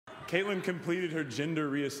Caitlyn completed her gender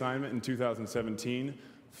reassignment in 2017,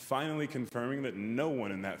 finally confirming that no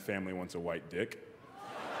one in that family wants a white dick.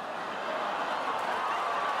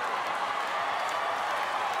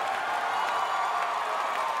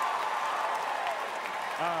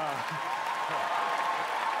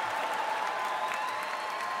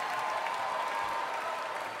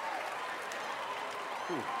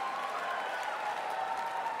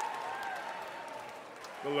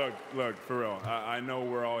 But look, for real, I know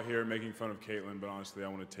we're all here making fun of Caitlyn, but honestly, I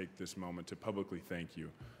want to take this moment to publicly thank you.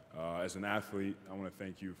 As an athlete, I want to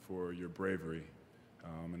thank you for your bravery.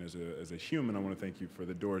 And as a human, I want to thank you for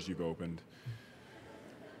the doors you've opened.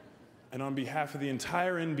 And on behalf of the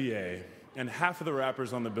entire NBA and half of the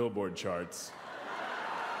rappers on the Billboard charts,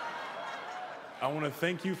 I want to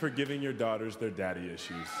thank you for giving your daughters their daddy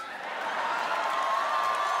issues.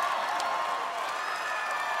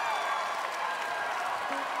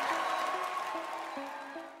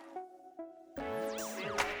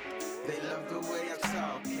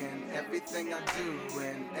 Everything I do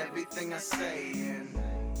and everything I say, and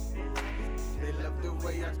they love the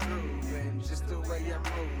way I groove and just the way I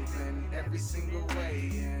move in every single way,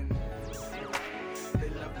 and they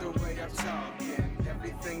love the way I talk and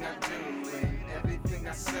everything I do and everything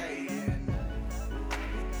I say, and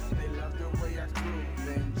they love the way I groove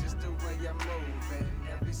and just the way I move in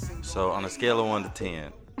every single way. So on a scale of 1 to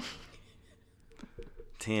 10,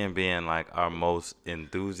 10 being like our most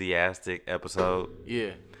enthusiastic episode.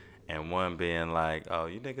 Yeah. And 1 being like, oh,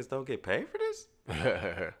 you niggas don't get paid for this?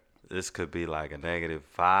 This could be like a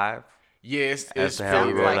 -5. Yes, it's how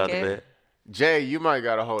we roll like out it. the bed. Jay, you might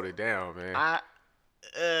gotta hold it down, man.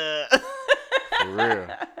 For real.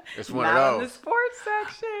 It's one Not of in the those. sports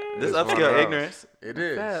section. This It's one of upscale those. ignorance. It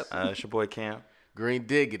is. What's up? It's your boy Cam. Green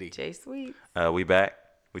Diggity. Jay Sweet. We back.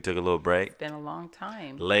 We took a little break. Been a long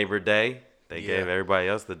time. Labor Day. They Yeah. gave everybody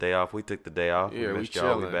else the day off. We took the day off. Yeah, we missed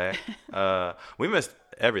y'all. We chilling. back. We missed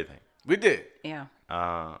everything. We did. Yeah.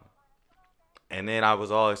 And then I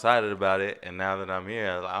was all excited about it. And now that I'm here,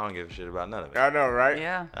 I don't give a shit about none of it. I know, right?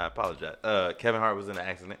 Yeah. I apologize. Kevin Hart was in an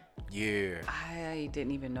accident. Yeah. I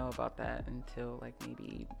didn't even know about that until like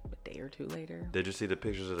maybe a day or two later. Did you see the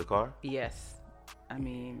pictures of the car? Yes. I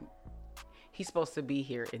mean, he's supposed to be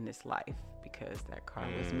here in this life because that car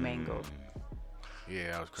was mangled.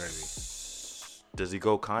 Yeah, that was crazy. Does he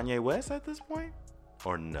go Kanye West at this point?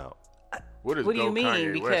 Or no? What What do you Go mean?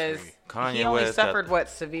 Kanye Because West mean? Kanye he only West got- suffered what,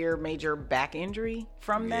 severe major back injury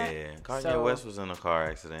from that? Yeah, Kanye So- West was in a car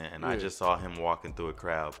accident, and I Yeah. just saw him walking through a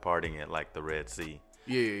crowd, partying at like the Red Sea.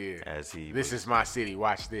 Yeah. As he This was- is my city.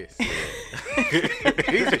 Watch this.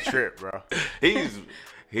 He's a trip, bro.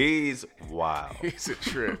 he's wild. He's a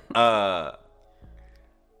trip.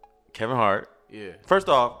 Kevin Hart. Yeah. First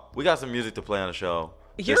off, we got some music to play on the show.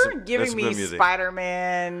 You're giving me music.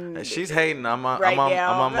 Spider-Man. She's hating. I'm on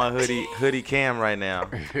my hoodie cam right now.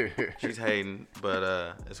 She's hating,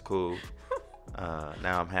 but it's cool.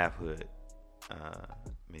 Now I'm half hood.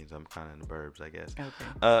 Means I'm kind of in the burbs, I guess.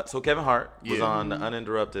 Okay. So Kevin Hart was Yeah. on the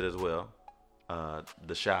Uninterrupted as well.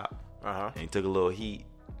 The Shop. Uh-huh. And he took a little heat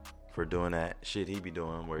for doing that shit he be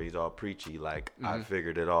doing where he's all preachy, like I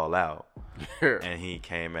figured it all out. And he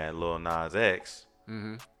came at Lil Nas X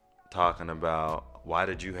talking about, why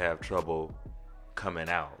did you have trouble coming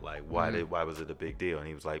out? Like, why was it a big deal? And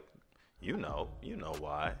he was like, you know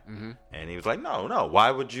why. And he was like, no, why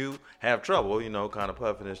would you have trouble? Kind of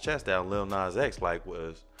puffing his chest out. Lil Nas X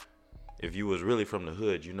was, if you was really from the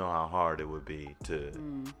hood, you know how hard it would be to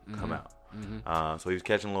come out. So he was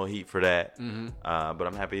catching a little heat for that. But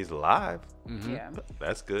I'm happy he's alive. Yeah.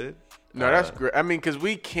 That's good. No, that's great. I mean, because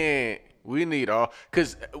we need all,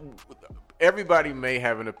 because everybody may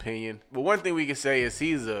have an opinion, but one thing we can say is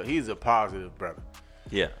he's a positive brother.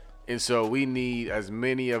 Yeah. And so we need as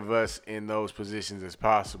many of us in those positions as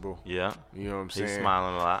possible. Yeah. You know what I'm saying? He's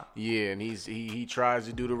smiling a lot. Yeah, and he tries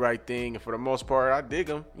to do the right thing, and for the most part, I dig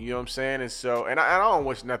him. You know what I'm saying? And so, and I don't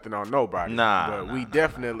wish nothing on nobody. But we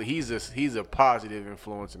definitely he's a positive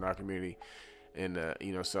influence in our community, and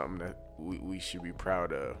something that we should be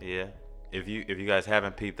proud of. Yeah. If you guys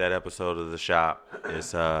haven't peeped that episode of The Shop,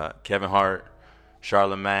 it's Kevin Hart,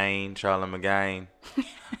 Charlamagne,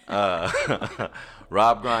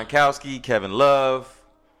 Rob Gronkowski, Kevin Love,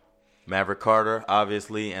 Maverick Carter,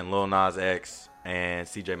 obviously, and Lil Nas X and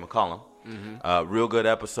CJ McCollum. Real good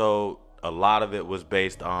episode. A lot of it was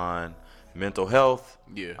based on mental health.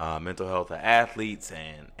 Yeah. Mental health of athletes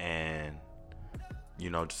and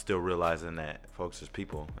just still realizing that folks is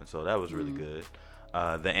people. And so that was really good.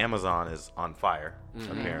 the Amazon is on fire,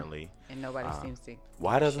 apparently. And nobody seems to.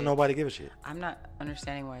 Why doesn't nobody give a shit? I'm not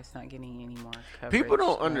understanding why it's not getting any more coverage. People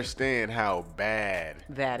don't understand how bad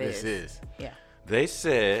this is. Yeah. They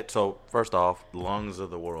said, so first off, lungs of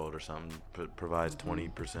the world or something provides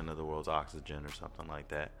 20% of the world's oxygen or something like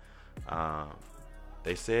that.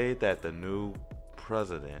 They say that the new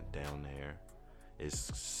president down there is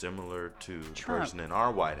similar to the person in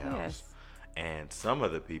our White House. Yes. And some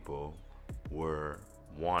of the people were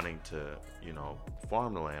wanting to,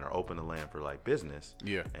 farm the land or open the land for like business.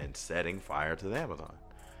 Yeah. And setting fire to the Amazon.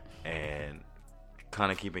 And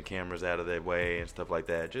kind of keeping cameras out of their way and stuff like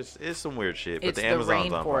that. Just it's some weird shit. But It's the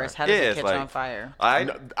Amazon's on fire. rainforest. How does it catch on fire?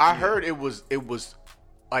 I heard it was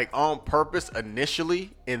like on purpose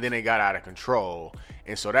initially, and then it got out of control,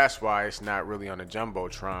 and so that's why it's not really on the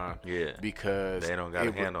jumbotron. Yeah, because they don't got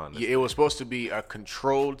a hand on it. Yeah, it was supposed to be a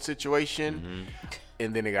controlled situation,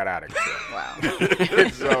 and then it got out of control. Wow.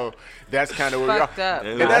 So that's kind of where we are. Fucked up.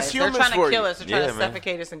 And that's humans They're trying for to kill you. us. They're trying to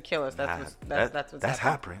suffocate us and kill us. That's what's high,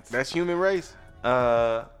 happening. Prince. That's human race.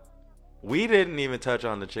 We didn't even touch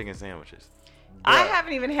on the chicken sandwiches. I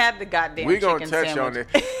haven't even had the goddamn We're going to chicken touch sandwich.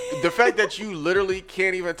 on it. The fact that you literally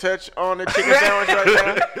can't even touch on the chicken sandwich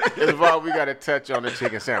right now is why we got to touch on the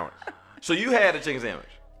chicken sandwich. So you had a chicken sandwich?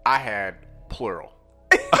 I had plural.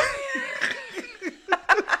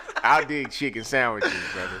 I dig chicken sandwiches,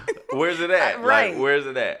 brother. Where's it at? Right. Like, where's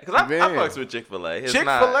it at? Because I fucks with Chick-fil-A.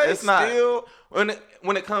 Chick-fil-A It's not still... when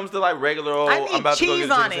it comes to like regular old, I I'm need about to go cheese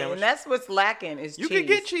get a chicken on it, sandwich. and that's what's lacking is You cheese. can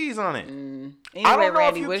get cheese on it. Anyway, I don't know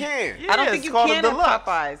Randy, if you can. I don't Yeah, think it's you called a can at deluxe.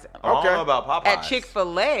 Popeyes. I don't know about Popeyes. At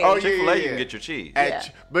Chick-fil-A. Oh, yeah. Chick-fil-A, you can get your cheese.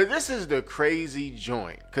 But this is the crazy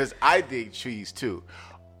joint, because I dig cheese too.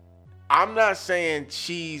 I'm not saying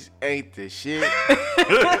cheese ain't the shit.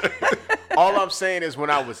 All I'm saying is when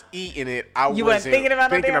I was eating it, I You wasn't thinking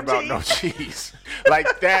about no cheese.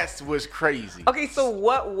 Like, that was crazy. Okay, so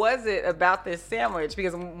what was it about this sandwich?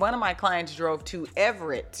 Because one of my clients drove to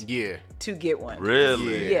Everett to get one.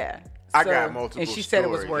 Really? Yeah. I So- got multiple and she said it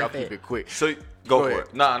was stories. Y'all worth keep it. it quick. So go for ahead.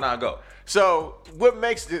 it. Nah, go. So what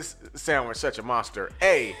makes this sandwich such a monster?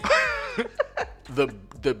 A,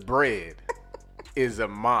 the bread is a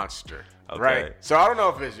monster, right? So I don't know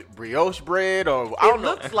if it's brioche bread or I don't It know.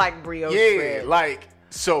 looks like brioche Yeah, bread. like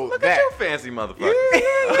so Look that. at you fancy motherfucker.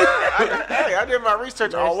 I did my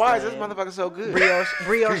research. Oh, why is this motherfucker so good?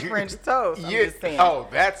 brioche French toast. I'm just saying. Oh,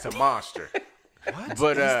 that's a monster. What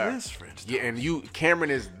But is this French yeah, and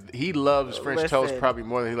Cameron he loves French toast Listen. probably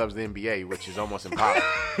more than he loves the NBA, which is almost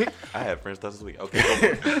impossible. I had French toast this week. Okay, go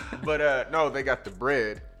for it. But no, they got the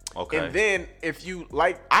bread. Okay. And then if you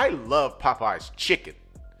like, I love Popeye's chicken,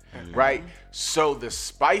 right? So the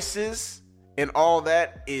spices and all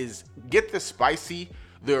that is get the spicy.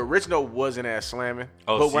 The original wasn't as slamming,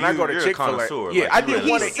 Oh, but so when I go to you're a Chick-fil-A, connoisseur, yeah, like, I you did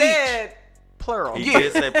really- one He of each. said plural. He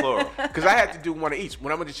did say plural. Because I had to do one of each.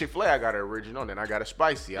 When I went to Chick-fil-A, I got an original, and then I got a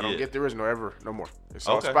spicy. I don't Yeah. get the original ever no more. It's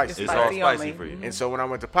all Okay. spicy. It's all Spicy spicy only. for you. And so when I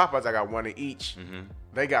went to Popeyes, I got one of each.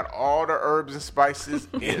 They got all the herbs and spices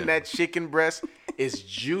in that chicken breast. It's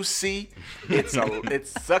juicy. It's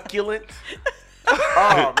succulent.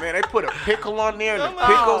 Oh man, they put a pickle on there, and the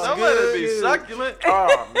pickle's Don't let it good. be succulent.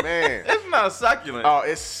 Oh man. It's not succulent. Oh,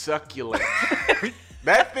 it's succulent.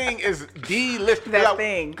 That thing is delicious. That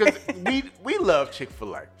thing. Because we love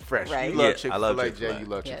Chick-fil-A. Fresh. Right. You love Yeah, I Chick-fil-A, love Jay. Chick-fil-A. You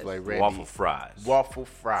love Yes. Chick-fil-A, Randy. Waffle fries. Waffle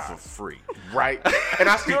fries. for free. Right. And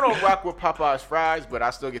I still don't rock with Popeye's fries, but I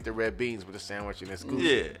still get the red beans with the sandwich and it's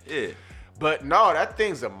good. Yeah. But no, that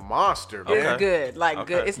thing's a monster, man. It's good. Like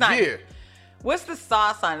good. It's not. Yeah. What's the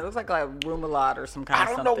sauce on it? It looks like remoulade or some kind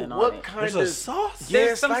I of don't know something on what it. kind There's of a sauce? Yeah,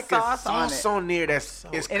 There's it's some like sauce a on sauce it. on there that's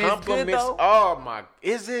And it's good, compliments. though? Oh my,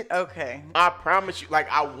 is it? Okay. I promise you.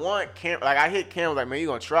 Like I want Cam. Like I hit Cam. Like man, you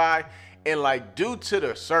gonna try? And like due to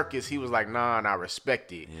the circus, he was like, nah, and I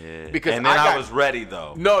respect it. Yeah. Because and then I was ready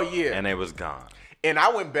though. No, yeah. And it was gone. And I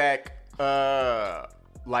went back the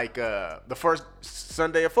first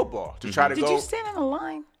Sunday of football to try to Did go. you stand in a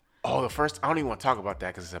line? Oh, the first. I don't even want to talk about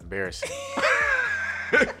that because it's embarrassing.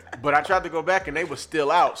 But I tried to go back and they were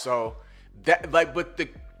still out. So that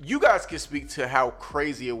you guys can speak to how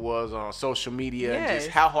crazy it was on social media and Yes.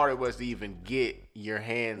 just how hard it was to even get your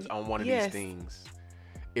hands on one of Yes. these things.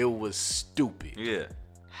 It was stupid. Yeah.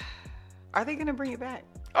 Are they gonna bring it back?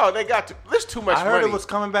 Oh, they got to. There's too much I heard money. it was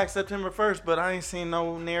coming back September 1st, but I ain't seen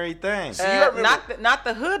no nary thing. you remember- Not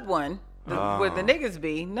the hood one. Where the niggas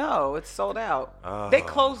be. No, it's sold out. They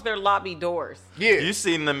closed their lobby doors. Yeah. You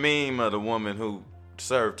seen the meme of the woman who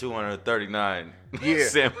served 239 Yeah.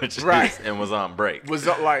 sandwiches Right. and was on break. was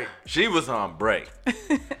like She was on break.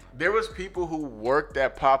 there was people who worked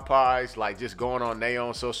at Popeyes like just going on their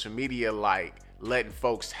own social media like letting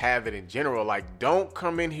folks have it in general. Like, don't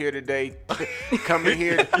come in here today. Come in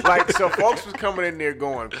here. Like, so folks was coming in there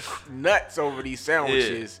going nuts over these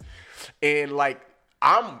sandwiches. Yeah. And, like,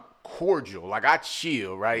 I'm cordial. Like, I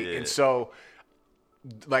chill, right? Yeah. And so,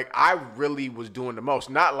 like, I really was doing the most.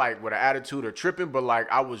 Not, like, with an attitude or tripping, but,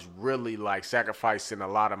 like, I was really, like, sacrificing a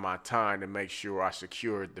lot of my time to make sure I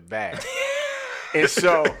secured the bag. And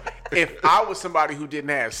so, if I was somebody who didn't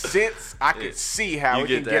have sense, I could see how it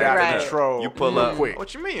can get out of control. You pull up quick.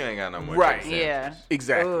 What you mean you ain't got no more? Right. Yeah.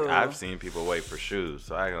 Exactly. Ooh. I've seen people wait for shoes,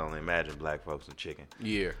 so I can only imagine black folks and chicken.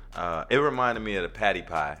 Yeah. It reminded me of the patty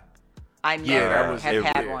pie. I never have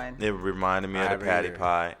had one. It reminded me of the patty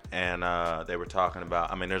pie, and they were talking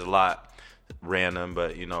about. I mean, there's a lot random,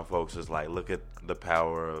 but you know, folks is like, look at the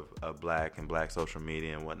power of black and black social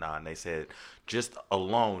media and whatnot. And they said, just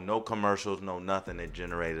alone, no commercials, no nothing, it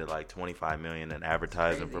generated like $25 million in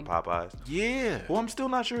advertising for Popeyes. Yeah. Well, I'm still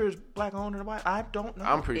not sure it's black owned or white. I don't know.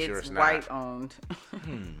 I'm pretty sure it's not. White owned.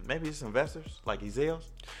 Maybe it's investors like Ezeos.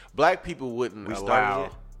 Black people wouldn't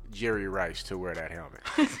allow Jerry Rice to wear that helmet.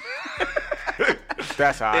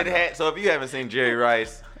 That's how So if you haven't seen Jerry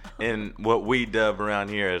Rice in what we dub around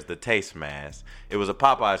here as the taste mask, it was a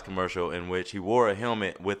Popeyes commercial in which he wore a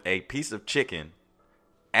helmet with a piece of chicken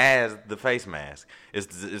as the face mask. It's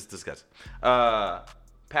disgusting.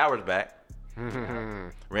 Power's back.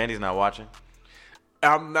 Randy's not watching.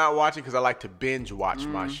 I'm not watching because I like to binge watch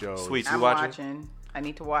my shows. Sweet, you I'm watching? I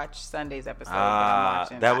need to watch Sunday's episode. But I'm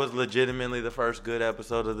watching. That was legitimately the first good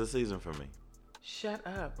episode of the season for me. Shut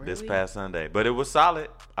up. Really? This past Sunday. But it was solid.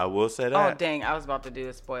 I will say that. Oh, dang. I was about to do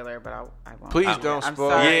a spoiler, but I won't. Please don't spoil.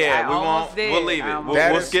 Sorry. Yeah, we won't. We'll leave it.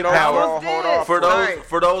 We'll skip Power.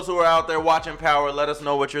 For those who are out there watching Power, let us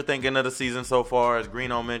know what you're thinking of the season so far. As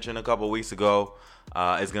Greeno mentioned a couple weeks ago,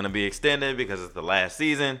 it's going to be extended because it's the last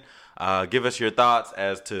season. Give us your thoughts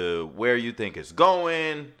as to where you think it's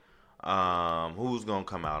going, who's going to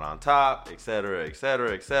come out on top, et cetera, et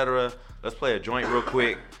cetera, et cetera. Let's play a joint real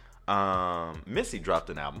quick. Missy dropped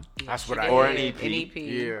an album. That's what Or an EP. An EP.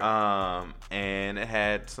 Yeah. And it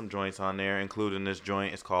had some joints on there, including this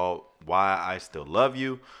joint. It's called Why I Still Love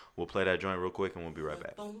You. We'll play that joint real quick and we'll be right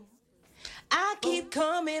back. I keep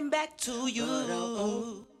coming back to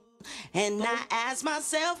you, and I ask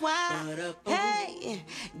myself why. Hey,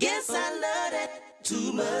 guess I love that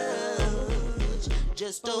too much.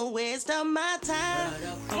 Just a waste of my time.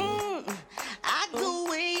 I go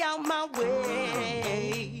way out my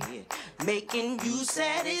way, making you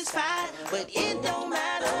satisfied, but it don't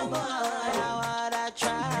matter what, how hard I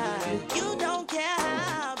try. You don't care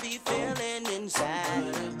how I be feeling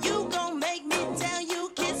inside. You gon' make me tell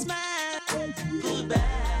you kiss my goodbye.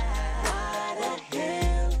 Why the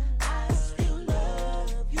hell I still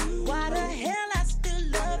love you? Why the hell I still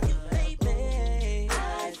love you, baby?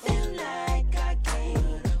 I feel like I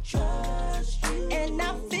can't trust you, and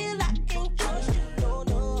I feel I can't trust you.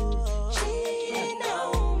 No. Cheating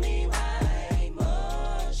on me, why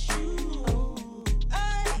must you?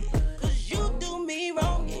 Cause you do me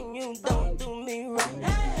wrong and you don't do me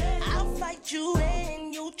right. I'll fight you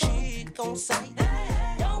and you cheat on sight.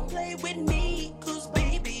 Don't play with me, cause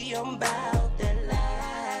baby, I'm about that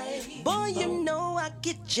life. Boy, you know I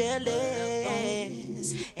get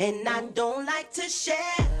jealous, and I don't like to share.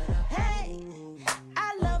 Hey,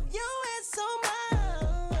 I love you so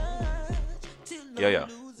much. Till Yeah.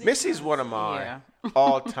 Missy's one of my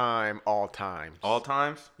all-time. All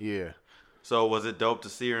times? Yeah. So was it dope to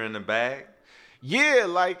see her in the bag? Yeah,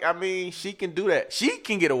 like, I mean, she can do that. She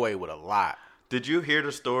can get away with a lot. Did you hear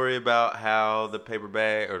the story about how the paper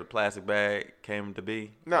bag or the plastic bag came to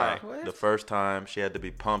be? No. Like, What? the first time she had to be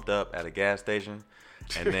pumped up at a gas station,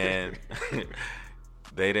 and then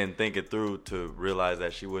they didn't think it through to realize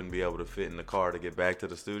that she wouldn't be able to fit in the car to get back to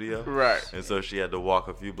the studio. Right. And so she had to walk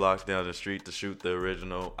a few blocks down the street to shoot the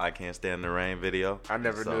original I Can't Stand the Rain video. I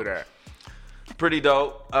never knew that. Pretty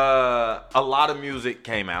dope. A lot of music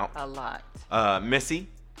came out. A lot. Missy,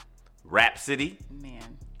 Rhapsody.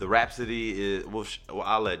 Man. The Rhapsody is, well,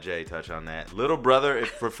 I'll let Jay touch on that. Little Brother,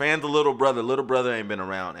 for fans of Little Brother ain't been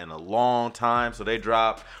around in a long time, so they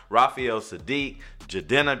dropped Raphael Sadiq.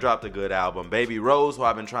 Jadena dropped a good album. Baby Rose, who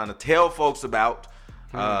I've been trying to tell folks about.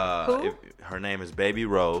 Who? Her name is Baby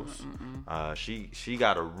Rose. She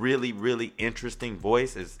got a really, really interesting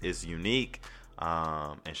voice. It's unique.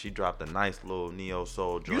 And she dropped a nice little neo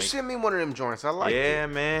soul joint. You sent me one of them joints. I like it. Yeah,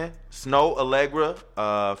 man. Snow Allegra.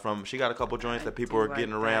 She got a couple joints that people are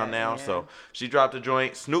getting around now. Yeah. So she dropped a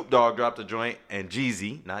joint. Snoop Dogg dropped a joint, and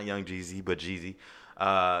Jeezy, not Young Jeezy, but Jeezy.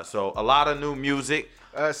 So a lot of new music.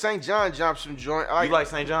 St. John dropped some joint. You like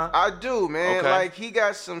St. John? I do, man. Okay. Like, he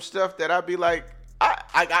got some stuff that I'd be like,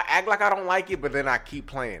 act like I don't like it, but then I keep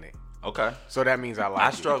playing it. Okay. So that means I like it.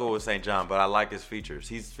 I struggle with St. John, but I like his features.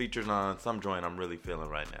 He's featured on some joint I'm really feeling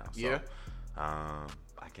right now. So, yeah.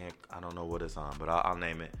 I don't know what it's on, but I'll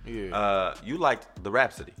name it. Yeah. You liked the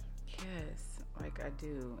Rhapsody. Yes, like I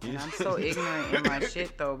do. And I'm so ignorant in my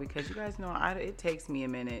shit, though, because you guys know it takes me a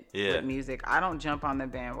minute with music. I don't jump on the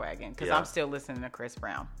bandwagon because I'm still listening to Chris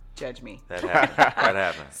Brown. Judge me. That happened. That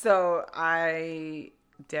happened. So I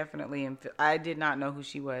definitely am. I did not know who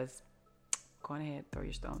she was. Go on ahead, throw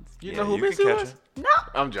your stones. You know who Missy was? No.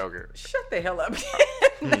 I'm joking. Shut the hell up.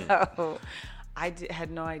 No.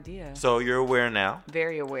 Had no idea. So you're aware now?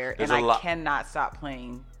 Very aware. And I cannot stop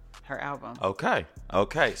playing her album. Okay.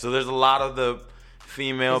 So there's a lot of the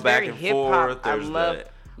female it's back and forth. There's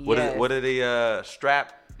what did the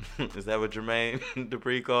strap? Is that what Jermaine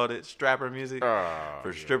Dupri called it? Strapper music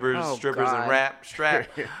for strippers, and rap. Strap.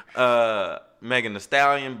 Megan Thee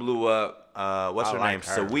Stallion blew up. What's her name?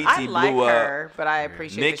 Saweetie I like blew her, up. but I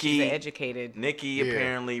appreciate that she's educated. Nikki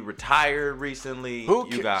apparently retired recently. Who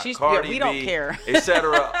you got she's, Cardi we B, don't care,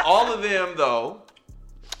 etc. All of them, though,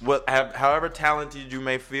 however talented you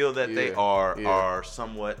may feel that they are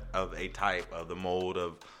somewhat of a type of the mold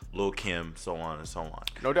of Lil' Kim, so on and so on.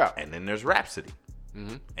 No doubt. And then there's Rhapsody.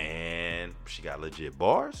 And she got legit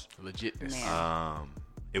bars. Legitness.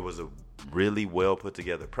 It was a really well put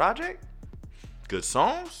together project. Good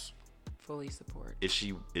songs. Fully support. Is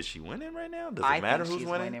she winning right now? Does it matter who's she's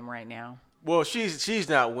winning right now? Well, she's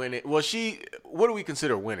not winning. Well, what do we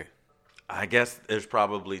consider winning? I guess there's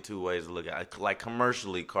probably two ways to look at it. Like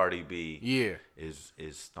commercially, Cardi B is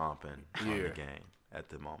stomping on the game at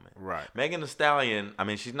the moment. Right. Megan Thee Stallion, I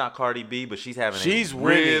mean, she's not Cardi B, but she's having a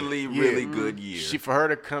really good year. For her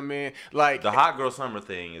to come in, like the Hot Girl Summer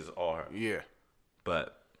thing is all her. Yeah.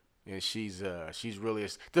 But and she's really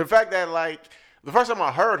the fact that like the first time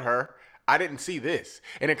I heard her, I didn't see this,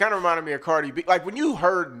 and it kind of reminded me of Cardi B. Like when you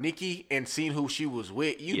heard Nicki and seen who she was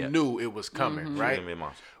with, you knew it was coming, right? She's gonna be a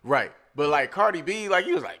monster. Right. But like Cardi B, like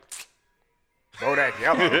he was like, Bodak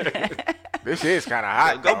Yellow. This is kind of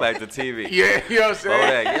hot. Go back to TV. Yeah, you know what I'm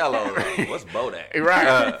saying? Bodak Yellow. What's Bodak?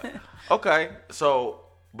 Right. Okay. So,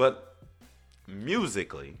 but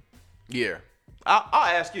musically, yeah,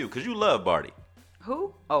 I'll ask you because you love Barty.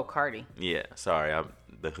 Who? Oh, Cardi. Yeah. Sorry,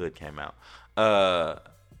 the hood came out.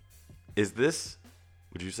 Is this,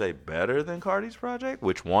 would you say, better than Cardi's project,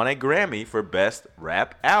 which won a Grammy for Best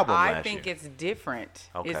Rap Album last year? I think it's different.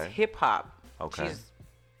 Okay. It's hip hop. Okay.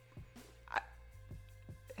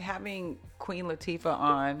 Having Queen Latifah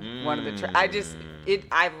on one of the tracks,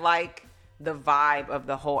 I like the vibe of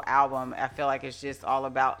the whole album. I feel like it's just all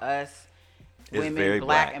about us, women, very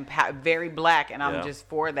black. and very black, and I'm just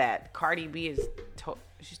for that. Cardi B is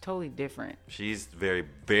she's totally different. She's very,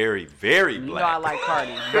 very, very black. You know I like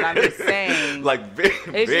Cardi, but I'm just saying, like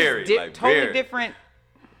very, totally different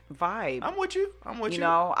vibe. I'm with you. You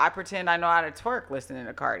know, I pretend I know how to twerk listening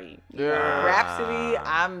to Cardi. Rhapsody,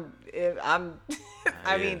 I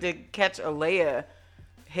mean, to catch a Leia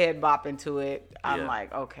head bop into it, I'm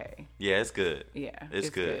like, okay. Yeah, it's good. Yeah,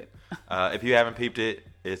 it's good. If you haven't peeped it,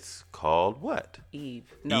 it's called what? Eve.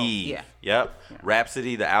 Eve. Yeah. Yep. Yeah.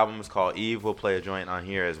 Rhapsody, the album is called Eve. We'll play a joint on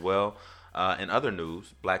here as well. In other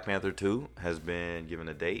news, Black Panther 2 has been given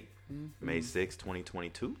a date, May 6,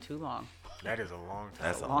 2022. Too long. That is a long time.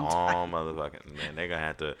 That's a long motherfucking man. You're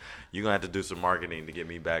gonna have to do some marketing to get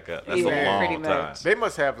me back up. That's a long time. They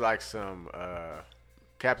must have like some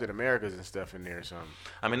Captain Americas and stuff in there or something.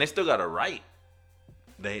 I mean, they still got to write.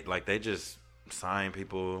 They just sign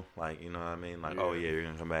people, like, you know what I mean? Like, oh yeah, you're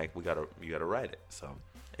gonna come back. You gotta write it. So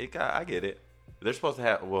I get it. They're supposed to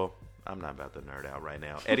have. Well, I'm not about to nerd out right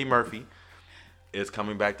now. Eddie Murphy is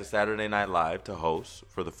coming back to Saturday Night Live to host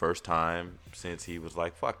for the first time since he was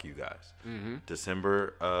like, "Fuck you guys."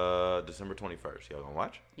 December 21st. Y'all gonna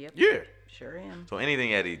watch? Yep. Yeah. Sure am. So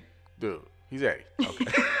anything Eddie, dude, he's Eddie.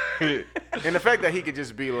 Okay. And the fact that he could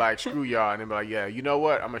just be like, "Screw y'all," and then be like, "Yeah, you know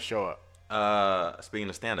what? I'm gonna show up." Speaking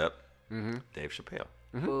of stand up, Dave Chappelle.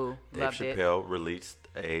 Ooh, Dave Chappelle released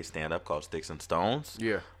a stand-up called Sticks and Stones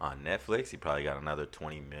on Netflix. He probably got another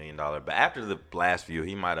 $20 million. But after the last view,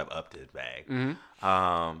 he might have upped his bag.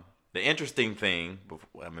 The interesting thing,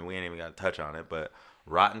 I mean, we ain't even got to touch on it, but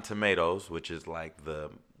Rotten Tomatoes, which is like the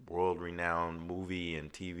world-renowned movie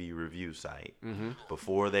and TV review site,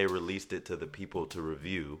 before they released it to the people to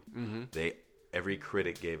review, every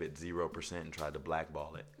critic gave it 0% and tried to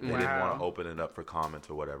blackball it. They didn't want to open it up for comments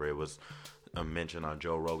or whatever. It was a mention on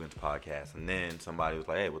Joe Rogan's podcast, and then somebody was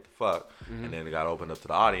like, "Hey, what the fuck?" And then it got opened up to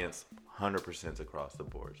the audience. 100% across the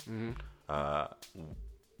board.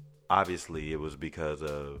 obviously it was because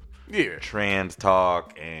of trans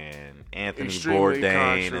talk and Anthony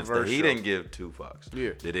Bourdain and stuff. He didn't give two fucks.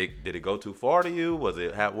 Yeah. Did it go too far to you? Was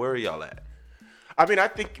it? Where are y'all at? I mean, I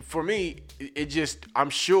think for me, it just, I'm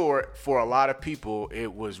sure for a lot of people,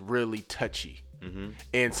 it was really touchy. Mm-hmm.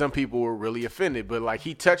 And some people were really offended. But, like,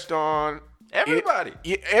 he touched on everybody.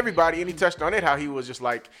 Everybody. And he touched on it, how he was just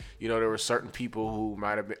like, you know, there were certain people who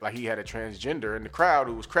might have been, like, he had a transgender in the crowd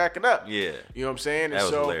who was cracking up. Yeah. You know what I'm saying? That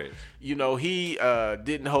was hilarious. You know, he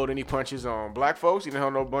didn't hold any punches on black folks. He didn't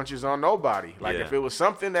hold no punches on nobody. Like, if it was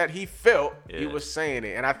something that he felt, he was saying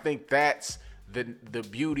it. And I think that's the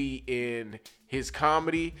beauty in his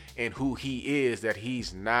comedy and who he is, that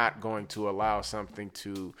he's not going to allow something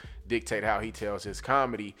to dictate how he tells his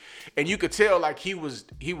comedy. And you could tell, like, he was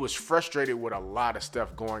frustrated with a lot of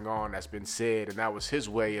stuff going on that's been said, and that was his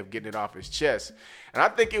way of getting it off his chest. And I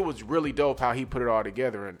think it was really dope how he put it all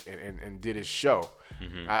together and did his show.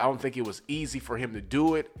 Mm-hmm. I don't think it was easy for him to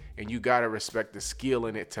do it, and you got to respect the skill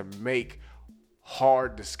in it to make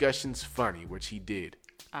hard discussions funny, which he did.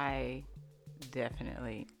 I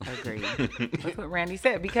definitely agree with what Randy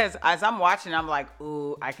said, because as I'm watching, I'm like,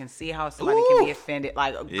 ooh, I can see how somebody can be offended,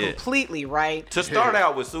 like completely, right? To start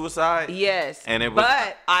out with suicide, yes, and it was.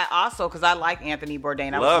 But I also, because I like Anthony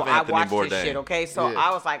Bourdain, I watched his shit. Okay, so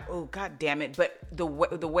I was like, ooh, god damn it! But the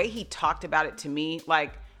way he talked about it to me,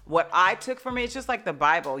 like, what I took from it, it's just like the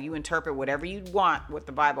Bible. You interpret whatever you want with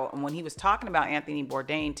the Bible, and when he was talking about Anthony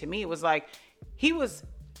Bourdain, to me, it was like he was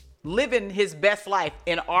living his best life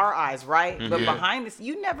in our eyes, right? Mm-hmm. But behind this,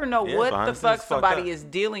 you never know what the fuck somebody is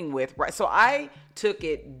dealing with, right? So I took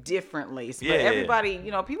it differently. But everybody,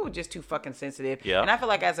 you know, people are just too fucking sensitive. Yeah. And I feel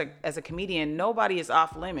like as a comedian, nobody is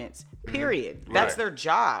off limits, period. Mm-hmm. That's their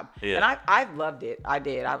job. Yeah. And I loved it. I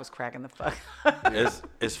did. I was cracking the fuck up.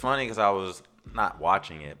 It's funny because I was not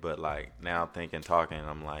watching it, but like now talking,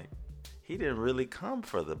 I'm like, he didn't really come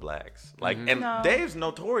for the blacks. Like, and Dave's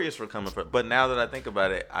notorious for coming for, but now that I think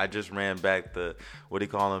about it, I just ran back the, what do you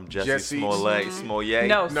call him? Jesse Smollett.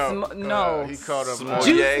 Mm-hmm. Smollett. No. He called him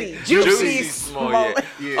Juicy Smollett.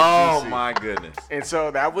 Oh my goodness. And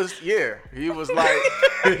so that was, he was like,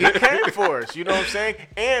 he came for us, you know what I'm saying?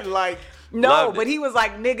 And like, no, but he was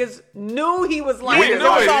like, niggas knew he was lying. We knew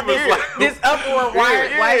this uproar.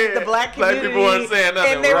 Why is the black community? Black people weren't saying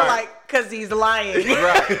nothing. And they were like, because he's lying.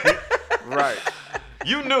 Right.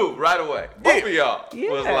 You knew right away. Both of y'all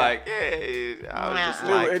was like, I was just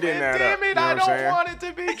like, it didn't add damn up, it, I don't want it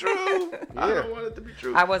to be true. I don't want it to be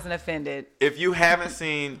true. I wasn't offended. If you haven't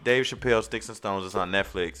seen Dave Chappelle Sticks and Stones, it's on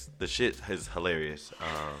Netflix. The shit is hilarious.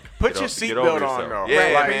 Put your seatbelt on, though.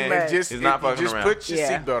 Yeah, man. Just put your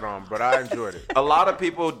seatbelt on, but I enjoyed it. A lot of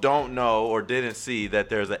people don't know or didn't see that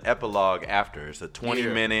there's an epilogue after. It's a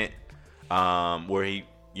 20-minute where he,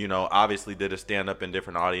 you know, obviously did a stand-up in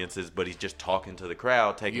different audiences, but he's just talking to the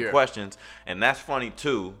crowd, taking questions, and that's funny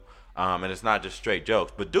too. And it's not just straight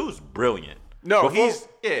jokes, but dude's brilliant. No,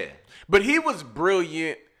 but he was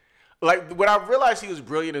brilliant. Like, what I realized he was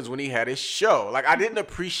brilliant is when he had his show. Like, I didn't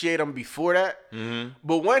appreciate him before that,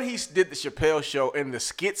 but when he did the Chappelle show and the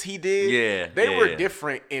skits he did, they were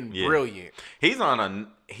different and brilliant. He's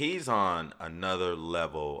on another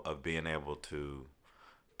level of being able to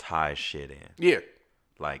tie shit in. Yeah.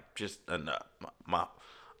 Like, just enough.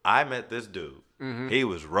 I met this dude. Mm-hmm. He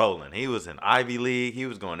was rolling. He was in Ivy League. He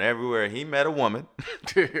was going everywhere. He met a woman.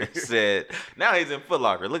 Said, now he's in Foot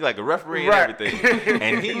Locker. Looked like a referee and everything.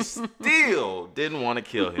 And he still didn't want to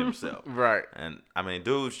kill himself. Right. And, I mean,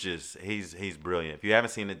 dude's just, he's brilliant. If you haven't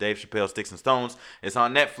seen the Dave Chappelle Sticks and Stones, it's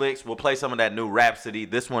on Netflix. We'll play some of that new Rhapsody.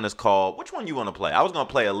 This one is called, which one you want to play? I was going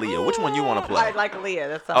to play Aaliyah. Which one you want to play? I like Aaliyah.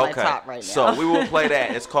 That's on my top right now. So we will play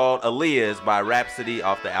that. It's called Aaliyah's by Rhapsody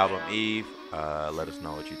off the album Eve. Let us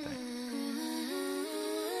know what you think.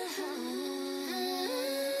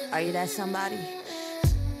 Are you that somebody?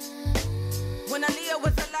 When Aaliyah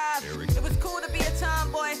was alive, it was cool to be a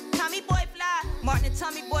tomboy. Tommy boy fly, Martin and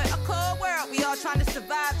Tommy boy, a cold world. We all trying to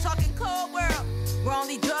survive, talking cold world. Where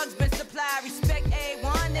only drugs been supplied. Respect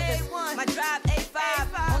A1 niggas. My drive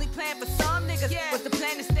A5. Only plan for some niggas. But the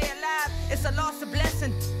plan to stay alive. It's a loss of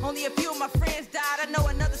blessing. Only a few of my friends died. I know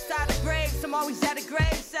another side of graves. I'm always at a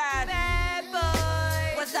graveside. Bad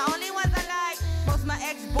boys was the only ones I like. Most of my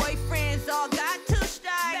ex-boyfriends all got two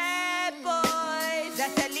strikes. Bad boys.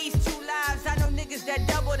 That's at least 2 lives. I know niggas that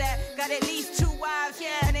double that. Got at least 2 wives.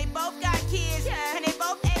 And they both got kids. And they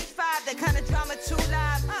both age 5. That kind of drama 2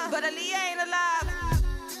 lives. But Aaliyah ain't alive.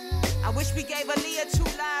 I wish we gave Aaliyah 2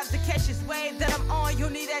 lives. To catch this wave that I'm on, you'll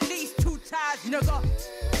need at least 2 ties, nigga.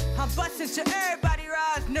 I'm busting to everybody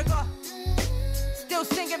rise, nigga. Still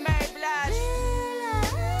singing Mary Blige.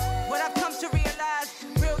 What I've come to realize,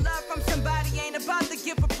 real love from somebody ain't about to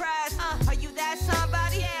give a prize. Are you that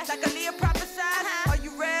somebody? Yeah. Like Aaliyah prophesied? Are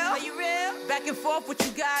you real? Are you real? Back and forth with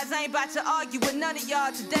you guys. I ain't about to argue with none of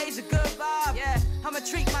y'all. Today's a good vibe. Yeah. I'ma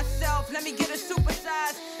treat myself. Let me get a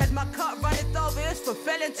supersize. As my cup runneth over, it's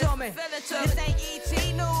fulfilling to me. This ain't ET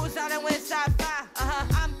news. I done went sci-fi.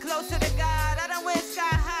 I'm closer to God. I done went sky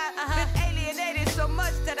high. Been alienated so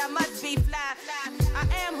much that I must be fly. I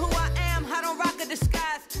am who I am. I don't rock a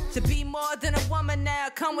disguise. To be more than a woman now,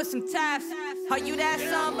 come with some ties. Are you that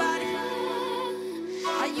somebody?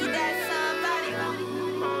 Are you that somebody?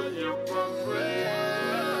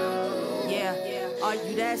 Yeah. Are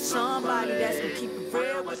you that somebody that's gonna keep it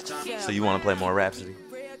real with yourself? So you want to play more Rhapsody?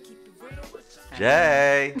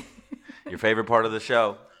 Jay, your favorite part of the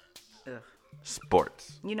show?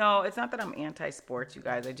 Sports. You know, it's not that I'm anti-sports, you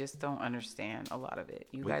guys. I just don't understand a lot of it.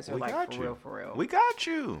 You guys are like for real. We got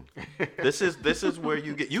you. This is where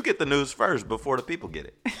you get the news first before the people get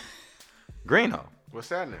it. Greeno. What's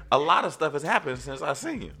happening? A lot of stuff has happened since I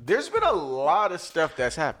seen you. There's been a lot of stuff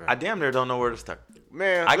that's happened. I damn near don't know where to start.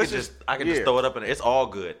 Man, I can just throw it up and it's all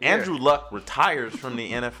good. Yeah. Andrew Luck retires from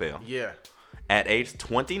the NFL. Yeah. At age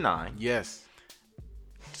 29. Yes.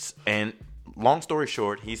 And long story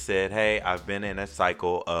short, he said, hey, I've been in a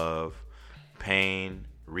cycle of pain,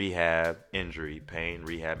 rehab, injury, and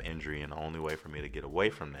the only way for me to get away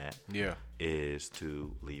from that is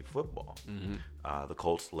to leave football. Mm-hmm. The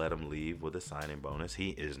Colts let him leave with a signing bonus.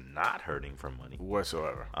 He is not hurting for money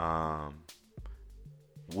whatsoever.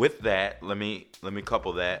 With that, let me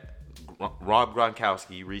couple that. Rob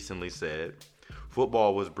Gronkowski recently said,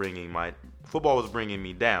 football was bringing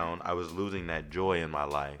me down. I was losing that joy in my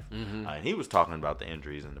life. Mm-hmm. And he was talking about the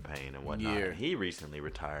injuries and the pain and whatnot. Yeah. He recently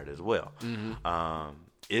retired as well. Mm-hmm.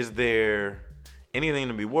 Is there anything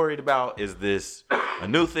to be worried about? Is this a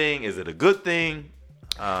new thing? Is it a good thing?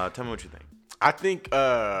 Tell me what you think. I think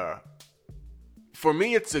for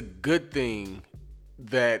me, it's a good thing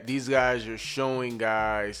that these guys are showing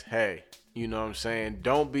guys, hey, you know what I'm saying?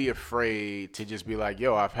 Don't be afraid to just be like,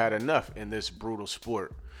 yo, I've had enough in this brutal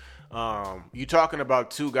sport. You're talking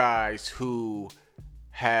about two guys who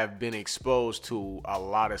have been exposed to a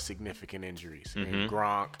lot of significant injuries. Mm-hmm. And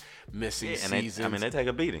Gronk missing seasons. They take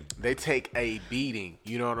a beating. They take a beating.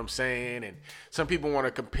 You know what I'm saying? And some people want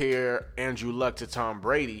to compare Andrew Luck to Tom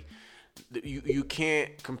Brady. You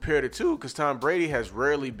can't compare the two because Tom Brady has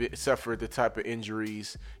rarely suffered the type of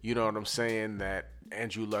injuries, you know what I'm saying, that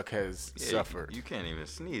Andrew Luck has suffered. You can't even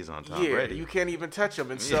sneeze on Tom Brady. You can't even touch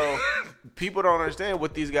him. And so people don't understand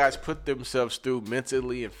what these guys put themselves through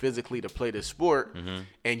mentally and physically to play this sport. Mm-hmm.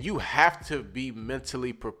 And you have to be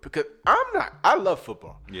mentally prepared. Because I love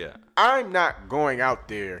football. Yeah. I'm not going out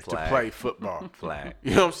there to play football. Flag.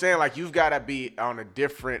 You know what I'm saying? Like, you've got to be on a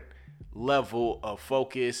different level of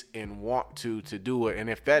focus and want to do it. And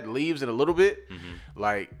if that leaves it a little bit,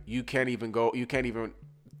 like, you can't even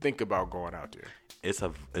think about going out there. It's a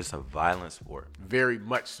violent sport. Very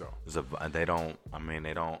much so. They don't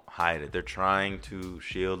hide it. They're trying to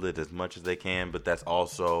shield it as much as they can, but that's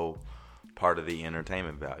also part of the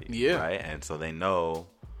entertainment value. Yeah. Right? And so they know,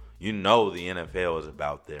 the NFL is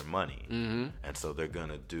about their money. Mm-hmm. And so they're going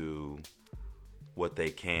to do what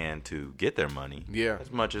they can to get their money. Yeah.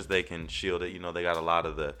 As much as they can shield it. They got a lot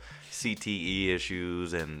of the CTE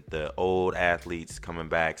issues and the old athletes coming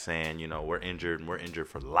back saying, we're injured and we're injured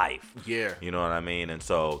for life. Yeah. You know what I mean? And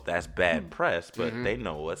so that's bad press, but they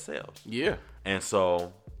know what sells. Yeah. And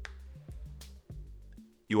so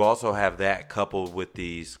you also have that coupled with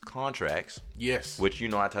these contracts. Yes. Which,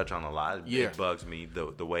 I touch on a lot. It bugs me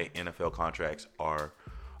the way NFL contracts are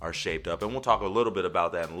shaped up. And we'll talk a little bit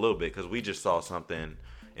about that in a little bit because we just saw something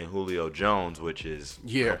in Julio Jones, which is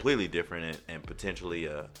completely different and potentially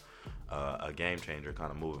a game changer kind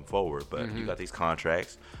of moving forward. But you got these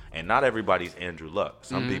contracts, and not everybody's Andrew Luck.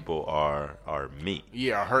 Some people are me.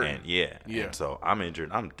 Yeah, hurting. And And so I'm injured.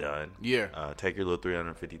 I'm done. Yeah. Take your little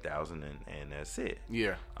 $350,000 and that's it.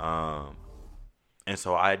 Yeah. And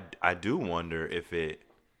so I do wonder if it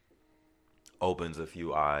opens a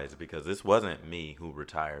few eyes, because this wasn't me who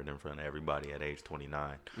retired in front of everybody at age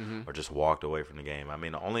 29 or just walked away from the game. I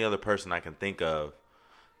mean, the only other person I can think of,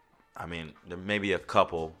 there may be a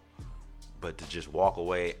couple, but to just walk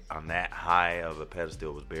away on that high of a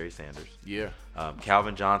pedestal was Barry Sanders. Yeah.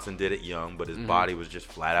 Calvin Johnson did it young, but his body was just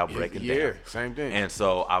flat out breaking down. Yeah, same thing. And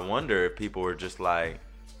so I wonder if people were just like,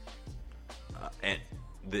 and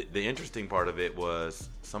the interesting part of it was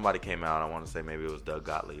somebody came out, I want to say maybe it was Doug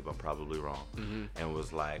Gottlieb, I'm probably wrong, and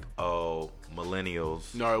was like, oh,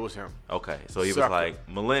 millennials. No, it was him. Okay, so he was like,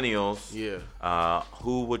 millennials,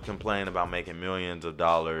 who would complain about making millions of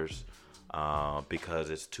dollars because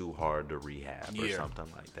it's too hard to rehab or something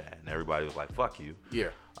like that. And everybody was like, fuck you. Yeah.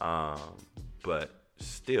 But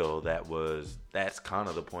still, that's kind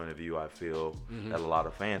of the point of view I feel that a lot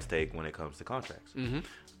of fans take when it comes to contracts. And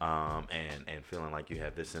feeling like you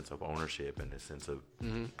have this sense of ownership and this sense of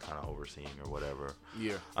kind of overseeing or whatever.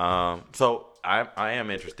 Yeah. So I am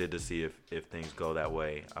interested to see if things go that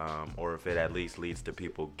way, or if it at least leads to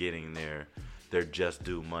people getting their just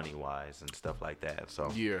due money wise and stuff like that.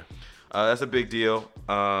 So yeah, that's a big deal.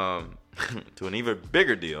 To an even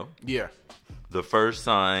bigger deal. Yeah. The first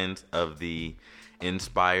signs of the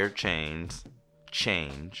inspired change,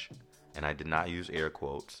 and I did not use air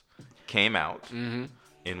quotes, came out,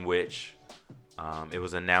 in which it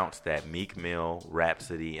was announced that Meek Mill,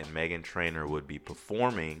 Rhapsody, and Meghan Trainor would be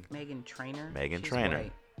performing. Meghan Trainor? Meghan Trainor.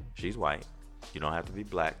 White. She's white. You don't have to be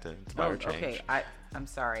black to inspire change. Okay, I'm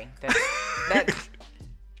sorry. That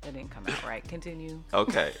didn't come out right. Continue.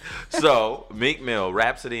 Okay. So, Meek Mill,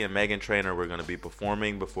 Rhapsody, and Meghan Trainor were going to be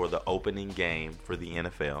performing before the opening game for the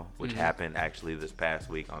NFL, which happened actually this past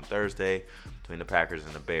week on Thursday between the Packers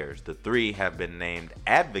and the Bears. The three have been named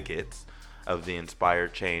advocates of the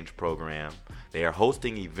Inspired Change program. They are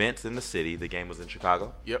hosting events in the city. The game was in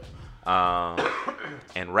Chicago. Yep.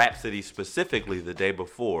 And Rhapsody specifically the day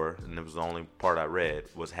before, and it was the only part I read,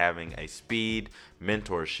 was having a speed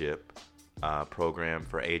mentorship program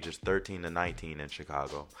for ages 13 to 19 in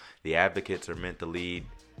Chicago. The advocates are meant to lead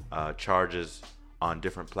charges on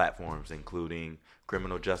different platforms, including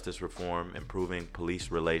criminal justice reform, improving police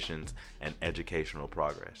relations, and educational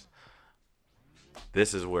progress.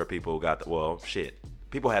 This is where people got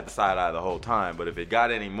people had the side eye the whole time, but if it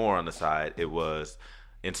got any more on the side, it was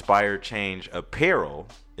Inspired Change apparel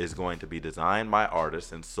is going to be designed by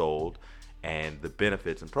artists and sold, and the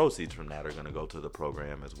benefits and proceeds from that are going to go to the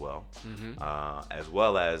program as well. As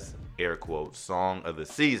well as, air quotes, Song of the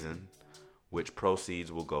Season, which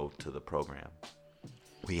proceeds will go to the program.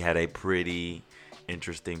 We had a pretty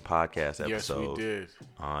interesting podcast episode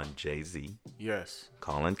on Jay-Z. Yes.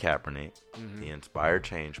 Colin Kaepernick, the Inspired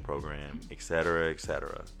Change program, et cetera, et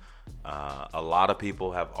cetera. A lot of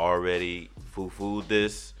people have already foo-fooed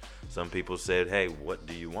this. Some people said, hey, what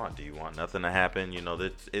do you want? Do you want nothing to happen? You know,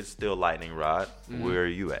 it's still lightning rod. Where are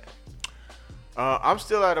you at? I'm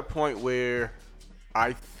still at a point where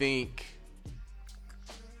I think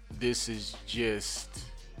this is just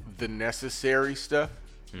the necessary stuff.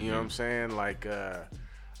 You know what I'm saying? Like,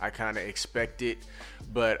 I kind of expect it.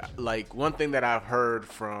 But, like, one thing that I've heard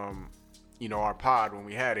from, our pod when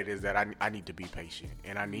we had it is that I need to be patient.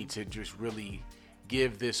 And I need to just really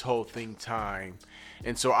give this whole thing time.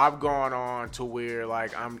 And so I've gone on to where,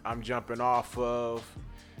 like, I'm jumping off of,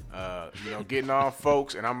 getting on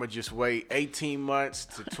folks. And I'm going to just wait 18 months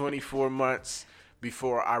to 24 months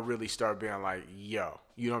before I really start being like, yo.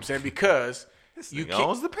 You know what I'm saying? Because you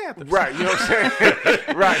owns the Panthers. Right, you know what I'm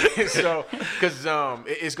saying? Right. So, because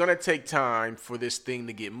it's going to take time for this thing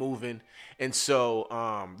to get moving. And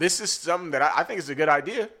so this is something that I think is a good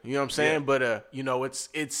idea. You know what I'm saying? Yeah.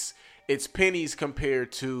 But, it's pennies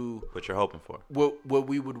compared to what you're hoping for. What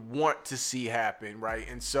we would want to see happen, right?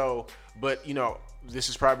 And so, but, this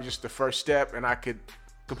is probably just the first step, and I could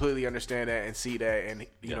completely understand that and see that, and,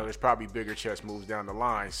 there's probably bigger chess moves down the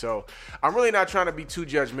line. So I'm really not trying to be too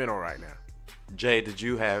judgmental right now. Jay, did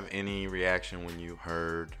you have any reaction when you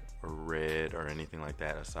heard or read or anything like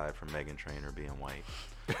that aside from Meghan Trainor being white?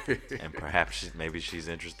 And perhaps maybe she's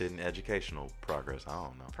interested in educational progress. I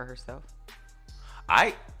don't know. For herself?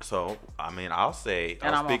 I'll speak on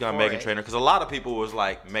Meghan Trainor because a lot of people was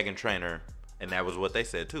like Meghan Trainor, and that was what they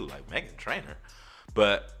said too, like Meghan Trainor.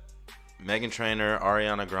 But Meghan Trainor,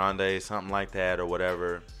 Ariana Grande, something like that or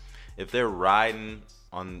whatever, if they're riding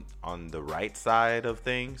on the right side of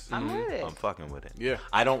things, I'm fucking with it. Yeah.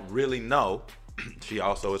 I don't really know. She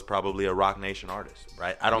also is probably a Rock Nation artist,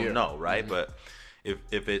 right? I don't know, right? But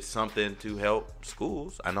if it's something to help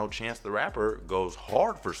schools, I know Chance the Rapper goes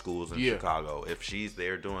hard for schools in Chicago. If she's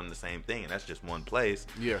there doing the same thing, and that's just one place.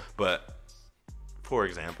 Yeah. But for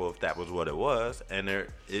example, if that was what it was, and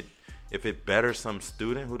if it betters some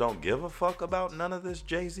student who don't give a fuck about none of this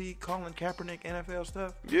Jay-Z, Colin Kaepernick, NFL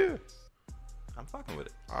stuff, I'm fucking with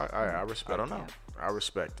it. I respect. I don't know. I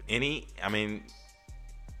respect it.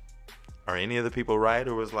 Are any of the people right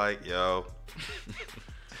who was like, yo,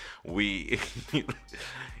 I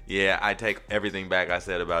take everything back I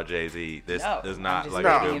said about Jay-Z. This is not like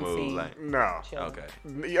a good move. Like, no. Okay.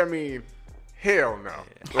 I mean, hell no.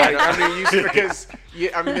 Yeah. Like, because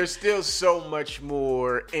there's still so much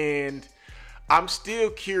more, and I'm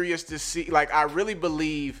still curious to see. Like, I really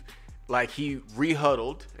believe, like, he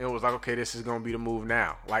rehuddled and was like, okay, this is gonna be the move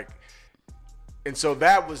now. Like, and so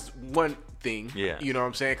that was one thing. Yeah. You know what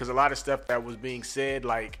I'm saying? Because a lot of stuff that was being said,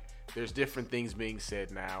 like, there's different things being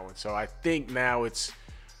said now. And so I think now it's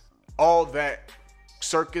all that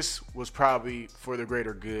circus was probably for the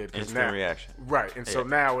greater good. Instant reaction. Right. And so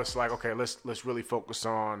now it's like, okay, let's really focus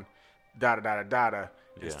on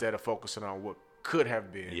instead of focusing on what could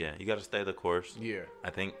have been. Yeah, you got to stay the course. Yeah. I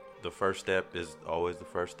think the first step is always the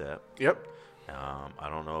first step. Yep. I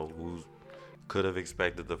don't know who could have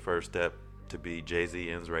expected the first step to be Jay-Z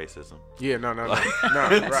ends racism. Yeah, no, right.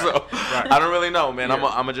 So, right. I don't really know, man. Yeah. I'm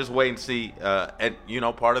gonna just wait and see.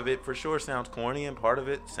 And part of it for sure sounds corny, and part of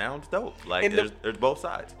it sounds dope. Like there's both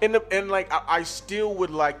sides. And like I still would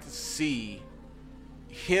like to see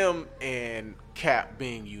him and Cap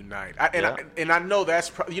being united. I know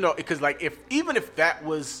that's because like even if that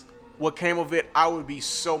was what came of it, I would be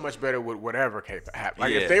so much better with whatever happened.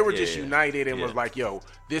 Like if they were just united and was like, yo,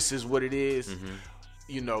 this is what it is. Mm-hmm.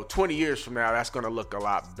 20 years from now, that's going to look a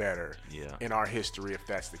lot better in our history if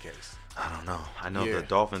that's the case. I don't know. I know the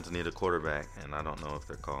Dolphins need a quarterback, and I don't know if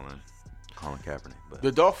they're calling Kaepernick. But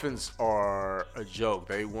the Dolphins are a joke.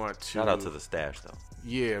 They want to... Shout out to the stash, though.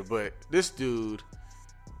 Yeah, but this dude,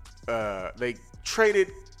 they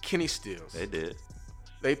traded Kenny Stills. They did.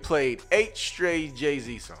 They played 8 straight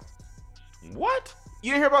Jay-Z songs. What?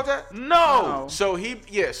 You didn't hear about that? No. So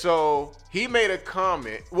he made a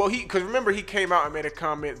comment. Well, because remember he came out and made a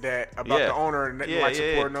comment about the owner and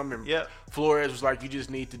supporting them. And Flores was like, "You just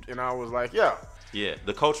need to," and I was like, "Yeah." Yeah,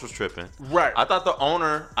 the coach was tripping. Right. I thought the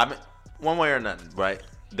owner. I mean, one way or nothing. Right.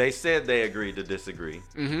 They said they agreed to disagree,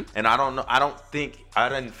 and I don't know. I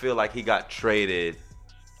didn't feel like he got traded.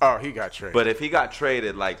 Oh, he got traded. But if he got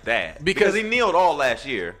traded like that, because he kneeled all last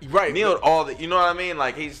year, right? Kneeled all the. You know what I mean?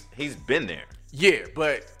 Like he's been there. Yeah,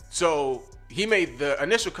 but so he made the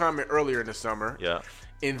initial comment earlier in the summer. Yeah.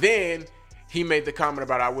 And then he made the comment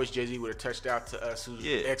about, I wish Jay-Z would have touched out to us who's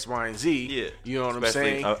X, Y, and Z. Yeah. You know what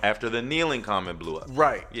Especially I'm saying? After the kneeling comment blew up.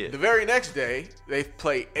 Right. Yeah. The very next day, they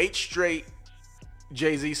played 8 straight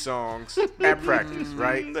Jay-Z songs at practice,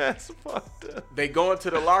 right? That's fucked up. They go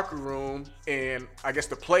into the locker room, and I guess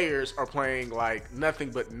the players are playing like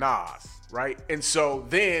nothing but Nas, right? And so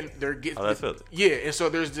then they're getting... Oh, that's filthy. Yeah, and so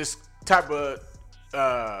there's this type of...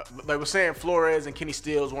 they were saying Flores and Kenny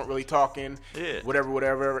Stills weren't really talking,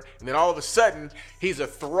 whatever. And then all of a sudden, he's a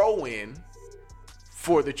throw-in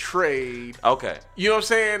for the trade. Okay. You know what I'm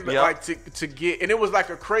saying? Yep. Like to get... And it was like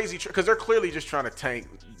a crazy... Because they're clearly just trying to tank.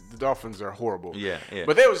 The Dolphins are horrible. Yeah.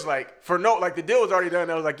 But they was like, the deal was already done.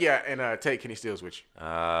 They was like, and take Kenny Stills with you.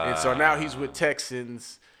 And so now he's with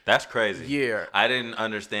Texans. That's crazy. Yeah. I didn't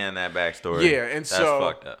understand that backstory. Yeah, and that's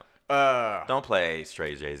fucked up. Don't play 8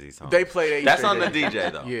 straight Jay-Z songs. They played 8 That's straight on the Jay-Z.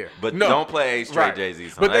 DJ though. Yeah, but don't play 8 straight Jay-Z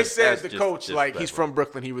songs. But they said the coach, just like, he's from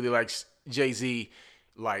Brooklyn. He really likes Jay-Z.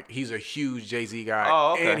 Like, he's a huge Jay-Z guy.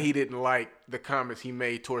 Oh, okay. And he didn't like the comments he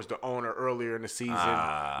made towards the owner earlier in the season.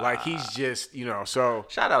 Like, he's just, so.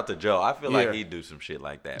 Shout out to Joe. I feel like he'd do some shit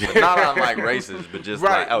like that. But not on like racist, but just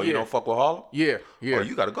you don't fuck with Harlem? Yeah. Oh,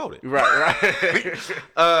 you got to go there. Right.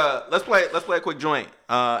 Let's play a quick joint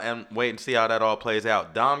and wait and see how that all plays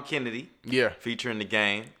out. Dom Kennedy. Yeah. Featuring the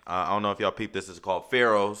game. I don't know if y'all peeped this. It's called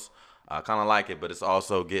Pharaohs. I kind of like it, but it's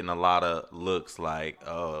also getting a lot of looks like,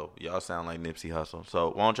 oh, y'all sound like Nipsey Hussle. So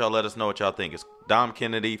why don't y'all let us know what y'all think? It's Dom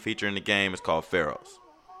Kennedy featuring the game. It's called Pharaohs.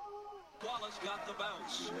 Wallace got the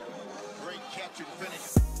bounce. Great catch and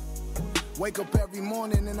finish. Wake up every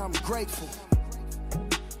morning and I'm grateful.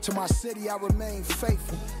 To my city, I remain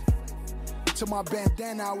faithful. To my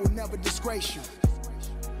bandana, I will never disgrace you.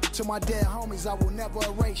 To my dead homies, I will never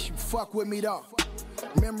erase you. Fuck with me though.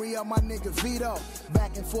 Memory of my nigga Vito,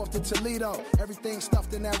 back and forth to Toledo. Everything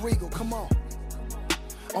stuffed in that Regal, come on.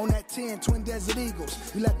 On that 10, Twin Desert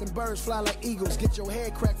Eagles. You let them birds fly like eagles. Get your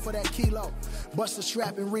head cracked for that kilo. Bust the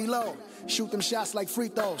strap and reload. Shoot them shots like free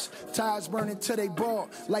throws. Tires burning till they bald,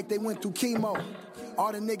 like they went through chemo.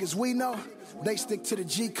 All the niggas we know, they stick to the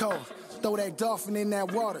G code. Throw that dolphin in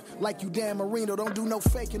that water like you Dan Marino. Don't do no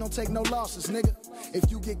faking, don't take no losses, nigga. If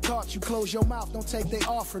you get caught, you close your mouth. Don't take they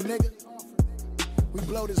offer, nigga. We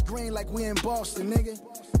blow this green like we in Boston, nigga.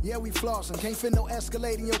 Yeah, we flossing. Can't fit no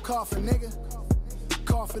Escalade in your coffin, nigga.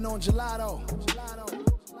 Coughing on gelato.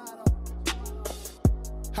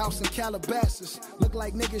 House in Calabasas. Look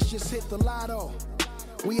like niggas just hit the lotto.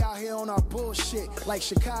 We out here on our bullshit like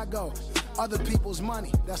Chicago. Other people's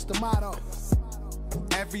money, that's the motto.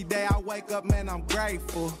 Every day I wake up, man, I'm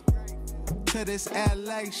grateful. To this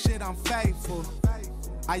LA shit, I'm faithful.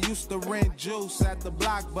 I used to rent juice at the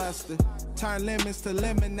Blockbuster. Turn lemons to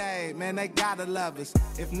lemonade, man, they gotta love us.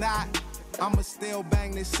 If not, I'ma still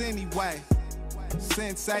bang this anyway.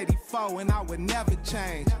 Since 84, and I would never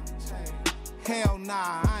change. Hell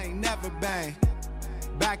nah, I ain't never bang.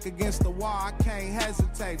 Back against the wall, I can't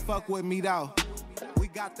hesitate. Fuck with me though. We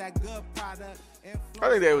got that good product. I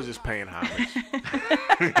think they was just paying homage.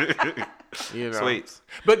 You know, Sweets.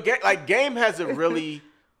 But Game has a really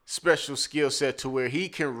special skill set to where he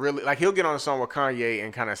can really he'll get on a song with Kanye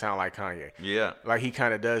and kind of sound like Kanye. Yeah, like he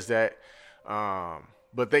kind of does that.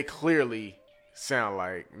 But they clearly sound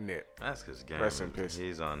like Nip. That's because Game. Rest in peace.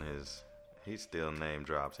 He still name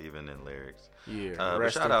drops even in lyrics. Yeah.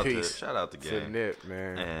 Rest in peace. Shout out to Game. To Nip,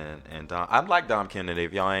 man. And Dom. I like Dom Kennedy.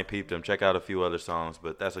 If y'all ain't peeped him, check out a few other songs.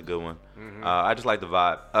 But that's a good one. Mm-hmm. I just like the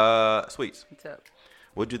vibe. Sweets. What's up?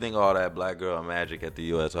 What'd you think of all that black girl magic at the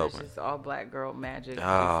U.S. Open? It's just all black girl magic. It's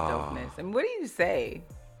dopeness. And what do you say?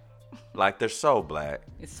 Like they're so black.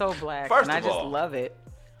 It's so black. First and of I just all, love it.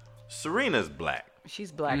 Serena's black.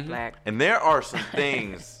 She's black, black. And there are some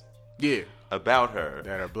things about her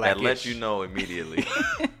that are black that let you know immediately.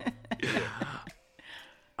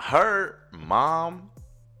 Her mom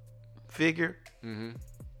figure,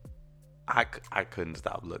 I couldn't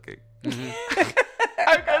stop looking.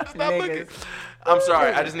 I couldn't stop looking. I'm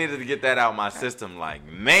sorry. I just needed to get that out of my system. Like,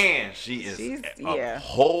 man, she's a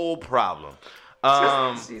whole problem.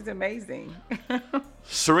 She's amazing.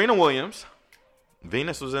 Serena Williams.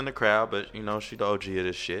 Venus was in the crowd, but, you know, she the OG of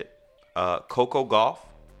this shit. Coco Gauff,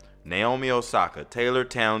 Naomi Osaka, Taylor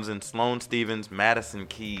Townsend, Sloane Stephens, Madison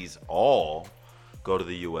Keys all go to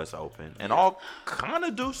the U.S. Open and all kind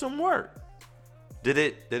of do some work. Did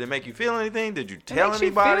it make you feel anything? Did you tell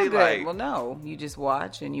anybody? Well, no. You just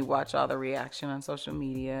watch, and you watch all the reaction on social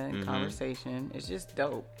media and conversation. It's just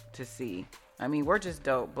dope to see. I mean, we're just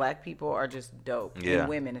dope. Black people are just dope. Yeah. And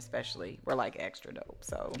women especially. We're like extra dope.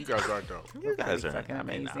 So you guys are dope. You guys are fucking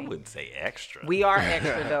amazing. I wouldn't say extra. We are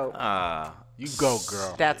extra dope. You go,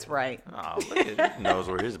 girl. That's right. Oh, look at him. He knows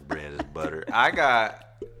where his bread is buttered. I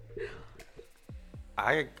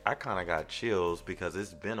kind of got chills because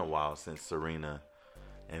it's been a while since Serena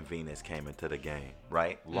and Venus came into the game,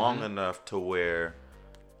 right? Long enough to where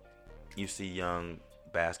you see young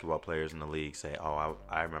basketball players in the league say, oh,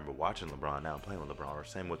 I remember watching LeBron, now I'm playing with LeBron, or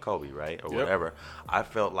same with Kobe, right? Or whatever. I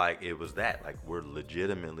felt like it was that. Like, we're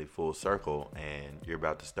legitimately full circle, and you're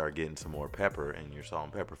about to start getting some more pepper in your salt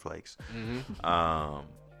and pepper flakes.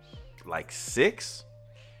 Like 6?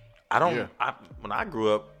 When I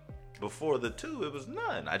grew up, before the 2, it was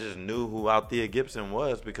none. I just knew who Althea Gibson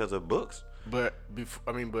was because of books. But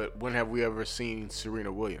when have we ever seen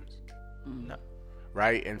Serena Williams? No.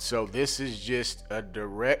 Right? And so this is just a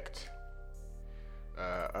direct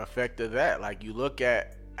effect of that. Like, you look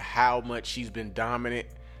at how much she's been dominant,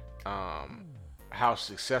 how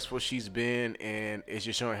successful she's been, and it's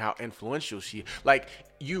just showing how influential she is. Like,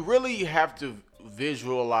 you really have to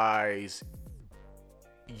visualize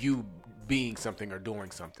you being something or doing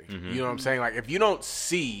something. You know what I'm saying? Like, if you don't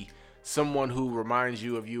see someone who reminds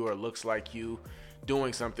you of you or looks like you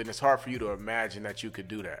doing something, it's hard for you to imagine that you could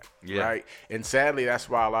do that, right? And sadly, that's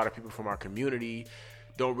why a lot of people from our community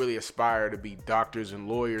don't really aspire to be doctors and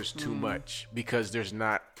lawyers too much, because there's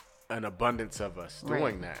not an abundance of us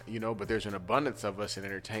doing that, you know. But there's an abundance of us in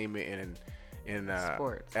entertainment and in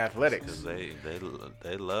sports, athletics. Because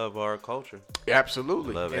they love our culture.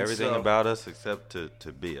 Absolutely, they love everything about us except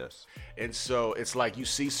to be us. And so it's like you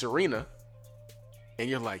see Serena, and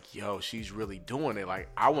you're like, yo, she's really doing it. Like,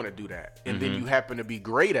 I want to do that. And then you happen to be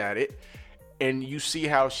great at it, and you see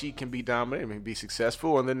how she can be dominant and be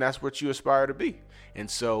successful, and then that's what you aspire to be. And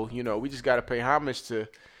so, you know, we just got to pay homage to,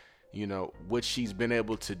 you know, what she's been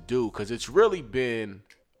able to do, because it's really been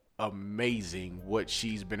amazing what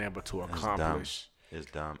she's been able to accomplish. It's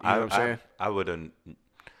dumb. You know what I'm saying?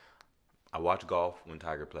 I watch golf when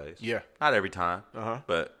Tiger plays. Yeah. Not every time,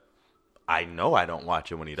 but I know I don't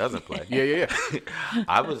watch it when he doesn't play. Yeah.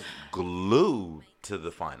 I was glued to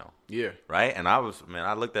the final. Yeah. Right? And I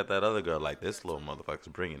looked at that other girl like, this little motherfucker's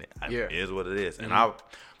bringing it. It is what it is. And I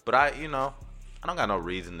don't got no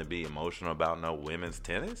reason to be emotional about no women's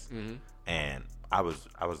tennis. And I was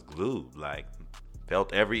glued. Like,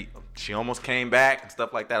 felt she almost came back and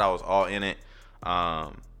stuff like that. I was all in it.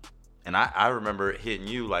 And I remember hitting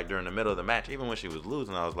you like during the middle of the match, even when she was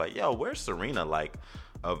losing. I was like, yo, where's Serena, like,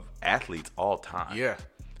 of athletes all time? Yeah.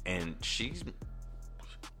 And she's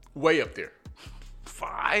way up there.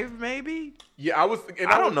 5 maybe? Yeah, I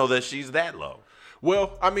don't know that she's that low.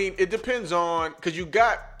 Well, I mean, it depends on, because you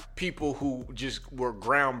got people who just were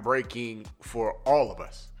groundbreaking for all of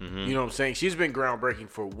us. You know what I'm saying? She's been groundbreaking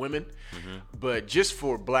for women, but just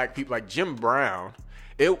for black people, like Jim Brown,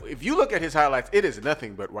 If you look at his highlights, it is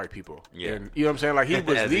nothing but white people. Yeah. And you know what I'm saying? Like, he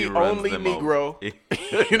was the only Negro,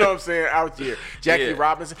 you know what I'm saying, out here. Jackie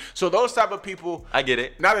Robinson. So those type of people. I get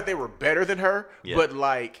it. Not that they were better than her, but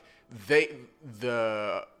like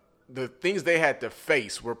the things they had to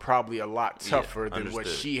face were probably a lot tougher than what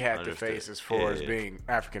she had to face as far as being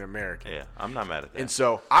African American. Yeah, I'm not mad at that. And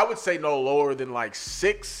so I would say no lower than like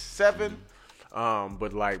 6, 7.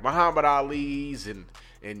 But like Muhammad Ali's and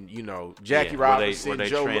you know Jackie Robinson, they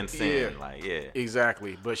Joe, transcend,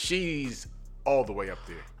 exactly. But she's all the way up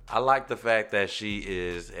there. I like the fact that she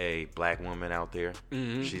is a black woman out there.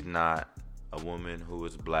 Mm-hmm. She's not a woman who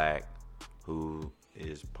is black, who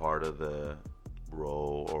is part of the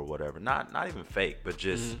role or whatever. Not even fake, but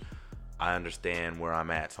just I understand where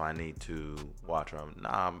I'm at, so I need to watch her.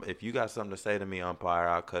 Nah, if you got something to say to me, umpire,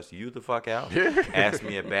 I'll cuss you the fuck out. Ask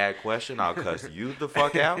me a bad question, I'll cuss you the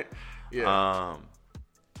fuck out. Yeah.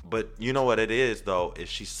 But you know what it is, though, is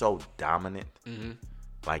she's so dominant. Mm-hmm.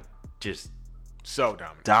 Like, just so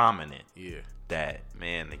dominant. Yeah. That,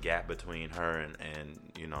 man, the gap between her and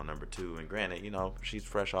you know, number 2. And granted, you know, she's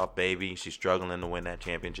fresh off baby. She's struggling to win that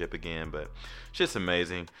championship again, but she's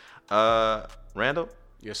amazing. Randall?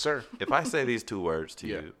 Yes, sir. If I say these 2 words to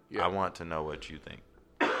you, I want to know what you think.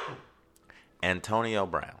 Antonio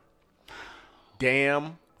Brown.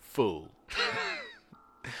 Damn fool.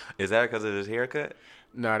 Is that because of his haircut?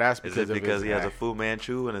 No, that's because he has a Fu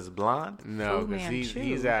Manchu and is blonde? No, because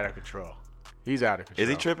he's out of control. He's out of control. Is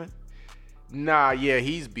he tripping? Nah, yeah,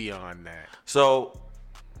 he's beyond that. So,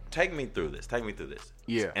 take me through this.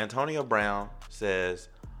 Yeah. Antonio Brown says,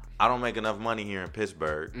 I don't make enough money here in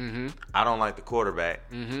Pittsburgh. Mm-hmm. I don't like the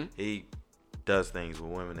quarterback. Mm-hmm. He does things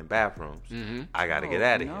with women in bathrooms. Mm-hmm. I got to get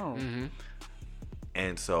out of here. Mm-hmm.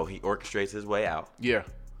 And so he orchestrates his way out. Yeah.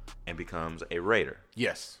 And becomes a Raider.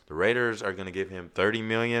 Yes. The Raiders are going to give him $30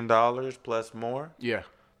 million plus more. Yeah.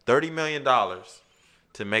 $30 million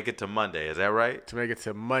to make it to Monday. Is that right? To make it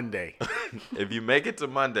to Monday. If you make it to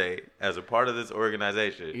Monday as a part of this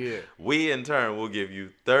organization, we in turn will give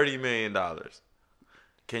you $30 million.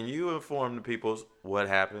 Can you inform the people what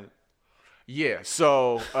happened? Yeah.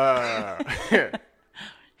 So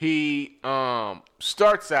he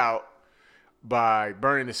starts out by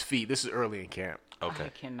burning his feet. This is early in camp. Okay. I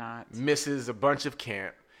cannot. Misses a bunch of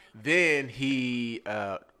camp. Then he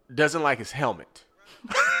doesn't like his helmet.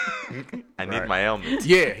 I need my helmet.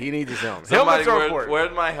 Yeah, he needs his helmet. Somebody,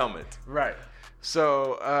 where's my helmet? Right.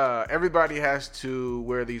 So everybody has to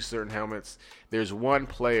wear these certain helmets. There's one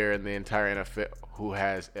player in the entire NFL who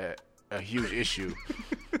has a huge issue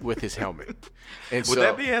with his helmet. And would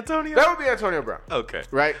that be Antonio? That would be Antonio Brown. Okay.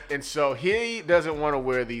 Right? And so he doesn't want to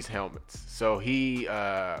wear these helmets. So he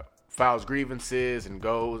files grievances and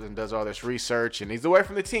goes and does all this research, and he's away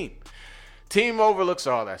from the team. Team overlooks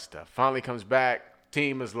all that stuff. Finally comes back.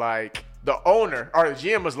 Team is like, the owner or the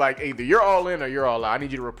GM was like, either you're all in or you're all out. I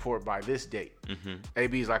need you to report by this date. Mm-hmm.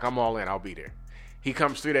 AB's like, I'm all in. I'll be there. He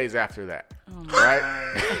comes 3 days after that. Right?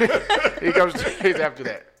 He comes 3 days after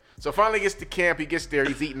that. So finally gets to camp. He gets there.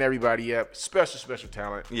 He's eating everybody up. Special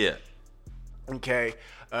talent. Yeah. Okay.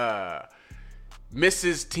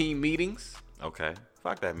 Misses team meetings. Okay.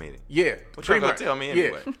 Fuck that meeting. Yeah. What you gonna tell me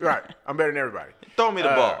anyway? Yeah. Right. I'm better than everybody. Throw me the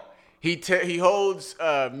ball. He holds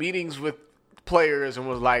meetings with players and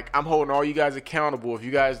was like, I'm holding all you guys accountable. If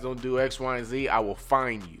you guys don't do X, Y, and Z, I will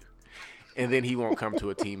fine you. And then he won't come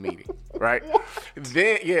to a team meeting, right?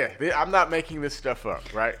 Then I'm not making this stuff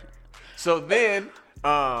up, right? So then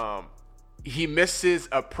he misses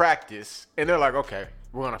a practice, and they're like, okay,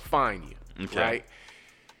 we're going to fine you, right?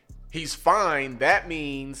 He's fined. That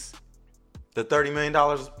means the $30 million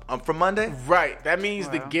from Monday? Right. That means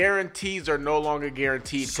the guarantees are no longer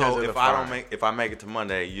guaranteed. So if I make it to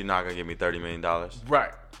Monday, you're not gonna give me $30 million?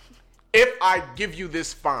 Right. If I give you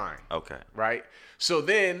this fine. Okay. Right. So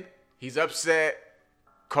then he's upset,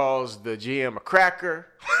 calls the GM a cracker,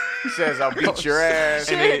 says I'll beat your ass,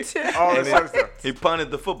 and all this other stuff. He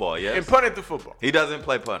punted the football, yes? And punted the football. He doesn't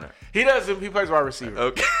play punter. He doesn't. He plays wide receiver.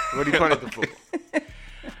 Okay. But he punted the football.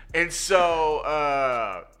 And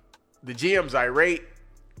so the GM's irate.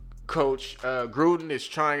 Coach Gruden is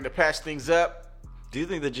trying to patch things up. Do you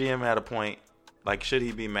think the GM had a point? Like, should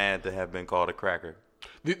he be mad to have been called a cracker?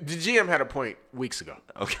 The GM had a point weeks ago.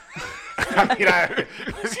 Okay. I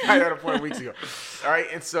had a point weeks ago. All right,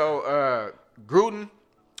 and so Gruden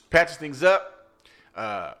patches things up.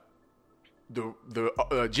 The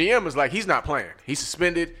GM is like, he's not playing. He's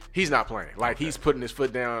suspended. He's not playing. Like, he's putting his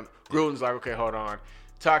foot down. Gruden's like, okay, hold on.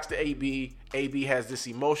 Talks to AB. AB has this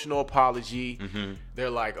emotional apology. Mm-hmm.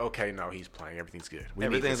 They're like, okay, no, he's playing. Everything's good.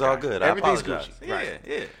 Everything's all good. Everything's Gucci. Yeah, right.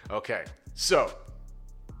 yeah. Okay. So,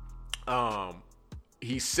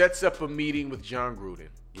 He sets up a meeting with John Gruden.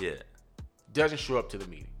 Yeah. Doesn't show up to the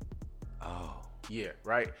meeting. Oh. Yeah,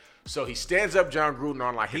 right? So he stands up John Gruden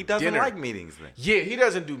on he doesn't dinner. like meetings then. Yeah, he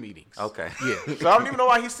doesn't do meetings. Okay. Yeah. So I don't even know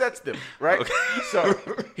why he sets them, right? Okay. So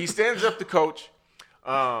he stands up the coach,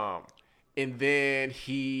 and then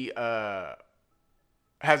he has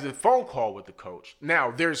a phone call with the coach.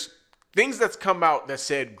 Now, there's things that's come out that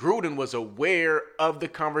said Gruden was aware of the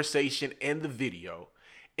conversation and the video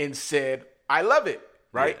and said, I love it,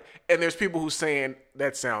 right? Yeah. And there's people who saying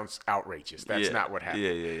that sounds outrageous. That's not what happened.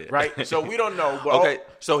 Yeah. Right? So we don't know. But okay,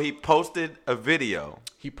 so he posted a video.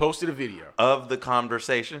 Of the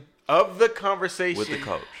conversation with the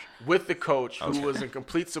coach. With the coach, who was in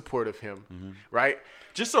complete support of him, right?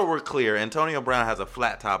 Just so we're clear, Antonio Brown has a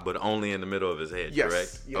flat top, but only in the middle of his head,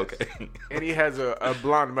 correct? Yes. Okay. And he has a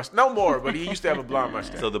blonde mustache. No more, but he used to have a blonde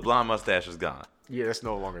mustache. So the blonde mustache is gone. Yeah, that's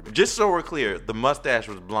no longer there. Just so we're clear, the mustache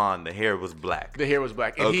was blonde, the hair was black. The hair was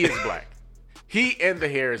black, and he is black. He and the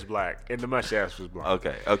hair is black, and the mustache was blonde.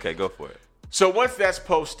 Okay, go for it. So once that's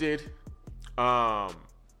posted, they're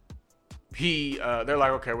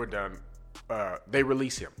like, okay, we're done. They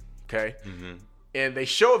release him, okay? Mm-hmm. And they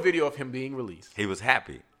show a video of him being released. He was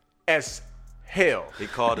happy as hell. He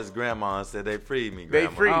called his grandma and said, they freed me, grandma.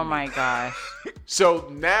 They freed me. Oh, my gosh. So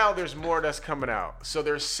now there's more that's coming out. So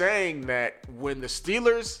they're saying that when the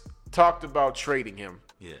Steelers talked about trading him,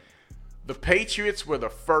 the Patriots were the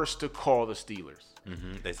first to call the Steelers.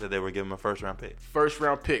 Mm-hmm. They said they were giving him a first-round pick.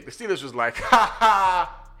 First-round pick. The Steelers was like,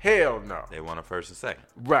 ha, hell no. They want a first and second.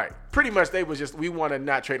 Right. Pretty much they was just, we want to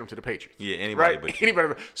not trade him to the Patriots. Yeah, anybody right? but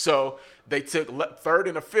anybody. So they took third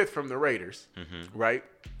and a fifth from the Raiders, right?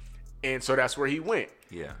 And so that's where he went.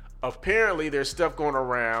 Yeah. Apparently, there's stuff going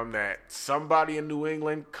around that somebody in New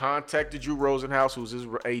England contacted Drew Rosenhaus, who's his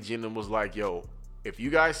agent, and was like, yo, if you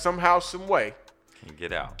guys somehow, some way can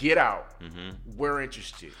get out, we're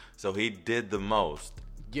interested. So he did the most.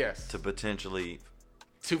 Yes. To potentially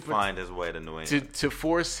find his way to New England. To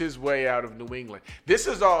force his way out of New England. This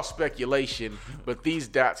is all speculation, but these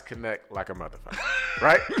dots connect like a motherfucker.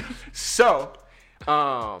 Right? So,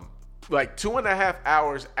 like 2.5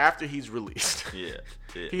 hours after he's released. Yeah.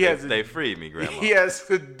 They freed me, grandma. He has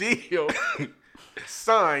the deal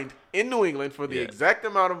signed in New England for the exact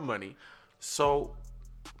amount of money. So,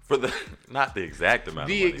 not the exact amount of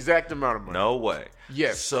money. The exact amount of money. No way.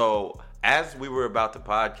 Yes. So, as we were about to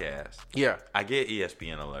podcast, I get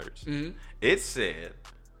ESPN alerts. Mm-hmm. It said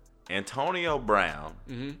Antonio Brown,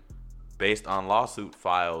 based on lawsuit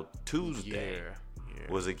filed Tuesday,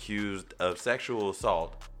 was accused of sexual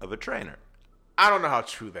assault of a trainer. I don't know how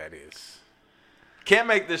true that is. Can't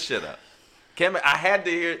make this shit up. I had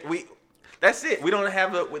to hear. That's it. We don't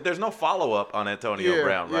have there's no follow up on Antonio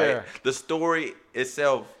Brown, right? Yeah. The story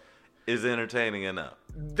itself is entertaining enough.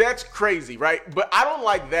 That's crazy, right? But I don't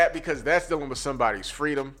like that because that's dealing with somebody's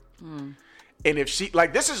freedom. And if she,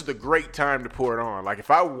 like, this is the great time to pour it on. Like,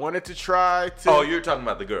 if I wanted to try to. Oh, you're talking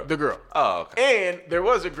about the girl. The girl. Oh, okay. And there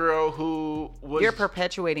was a girl who was. You're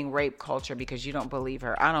perpetuating rape culture because you don't believe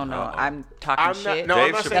her. I don't know. I'm talking shit. No,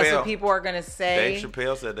 I'm not saying. That's what people are going to say. Dave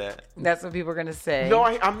Chappelle said that. That's what people are going to say. No,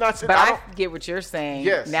 I'm not saying. But I get what you're saying.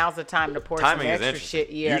 Yes. Now's the time to pour some extra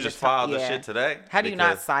shit. Yeah, you just filed the shit today? How do you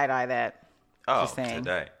not side-eye that? Oh,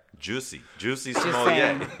 today. Juicy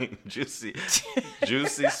Smollett.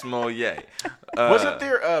 Juicy Smollett. Wasn't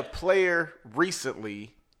there a player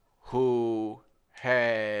recently who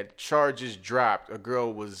had charges dropped? A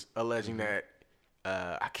girl was alleging that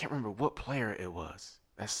I can't remember what player it was.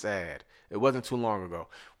 That's sad. It wasn't too long ago.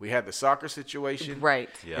 We had the soccer situation,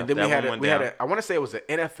 right? Yeah, and then we had a. I want to say it was an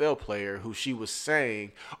NFL player who she was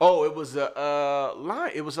saying, "Oh, it was a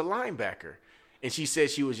linebacker," and she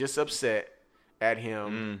said she was just upset at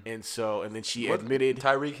him, and then she admitted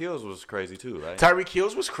Tyreek Hills was crazy too, right? Tyreek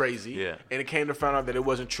Hills was crazy, yeah. And it came to find out that it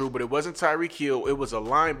wasn't true, but it wasn't Tyreek Hill. It was a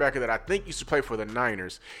linebacker that I think used to play for the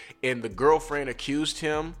Niners, and the girlfriend accused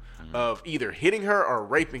him of either hitting her or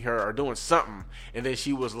raping her or doing something, and then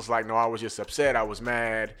she was just like, "No, I was just upset. I was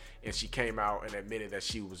mad," and she came out and admitted that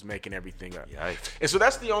she was making everything up. Yikes. And so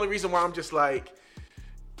that's the only reason why I'm just like,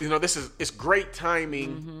 you know, it's great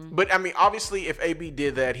timing. But I mean, obviously, if AB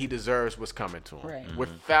did that, he deserves what's coming to him, right.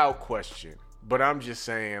 Without question. But I'm just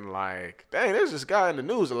saying, like, dang, there's this guy in the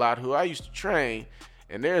news a lot who I used to train,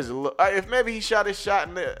 and there's if maybe he shot his shot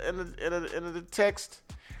in the text,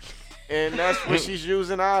 and that's what she's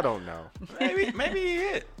using. I don't know. Maybe he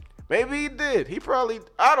hit. Maybe he did. He probably.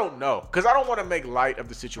 I don't know, because I don't want to make light of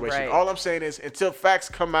the situation. Right. All I'm saying is, until facts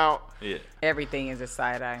come out, everything is a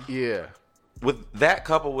side eye. Yeah. With that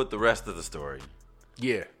coupled with the rest of the story,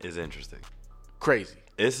 is interesting. Crazy.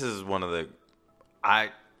 This is one of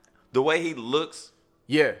the way he looks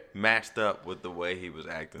matched up with the way he was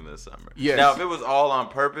acting this summer. Yes. Now, if it was all on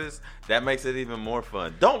purpose, that makes it even more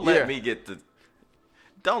fun. Don't let me get the...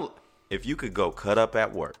 If you could go cut up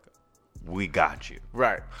at work, we got you.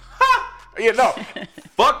 Right. Yeah, no.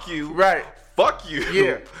 Fuck you. Right. Fuck you.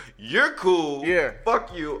 Yeah. You're cool. Yeah.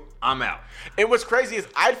 Fuck you. I'm out. And what's crazy is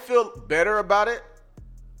I'd feel better about it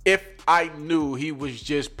if I knew he was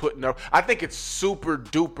just putting up. I think it's super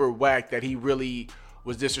duper whack that he really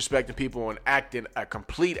was disrespecting people and acting a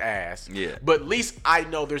complete ass. Yeah. But at least I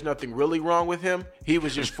know there's nothing really wrong with him. He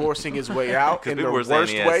was just forcing his way out in the people were worst saying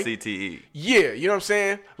he had way. CTE. Yeah, you know what I'm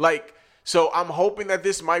saying? Like, so I'm hoping that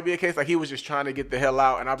this might be a case like he was just trying to get the hell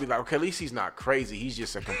out, and I'll be like, okay, at least he's not crazy. He's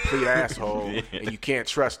just a complete asshole, and you can't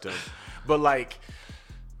trust him. But like,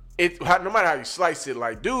 no matter how you slice it,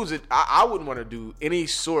 like dudes, I wouldn't want to do any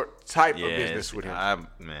type of business with him.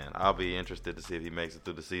 I'll be interested to see if he makes it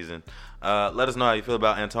through the season. Let us know how you feel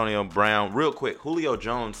about Antonio Brown. Real quick, Julio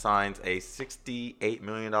Jones signs a $68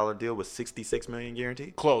 million deal with $66 million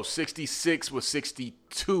guaranteed. Close, 66 with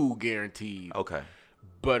 62 guaranteed. Okay.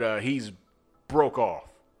 But he's broke off.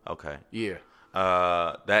 Okay. Yeah.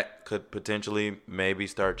 That could potentially maybe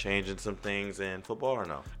start changing some things in football or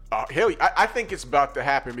no? Hell, I think it's about to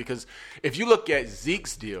happen because if you look at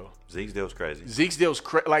Zeke's deal's crazy.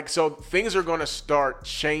 Like, so things are going to start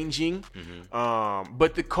changing. Mm-hmm.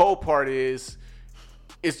 But the cold part is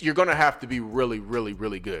you're going to have to be really, really,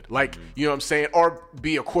 really good. Like, you know what I'm saying? Or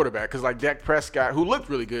be a quarterback. Because like Dak Prescott, who looked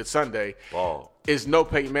really good Sunday, is no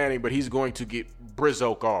Peyton Manning, but he's going to get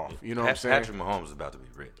Brizoke off. You know what I'm saying? Patrick Mahomes is about to be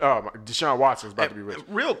rich. Deshaun Watson is about to be rich.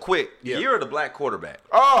 Real quick, year of the black quarterback.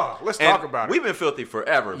 Let's talk about it. We've been filthy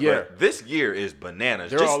forever, but this year is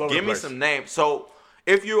bananas. They're all over give the me place. some names. So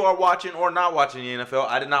if you are watching or not watching the NFL,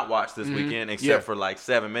 I did not watch this weekend except for like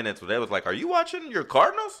 7 minutes where they was like, are you watching your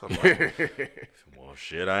Cardinals? I'm like, well,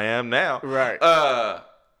 shit, I am now. Right.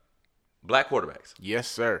 Black quarterbacks. Yes,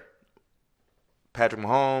 sir. Patrick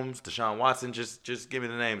Mahomes, Deshaun Watson, just give me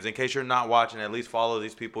the names. In case you're not watching, at least follow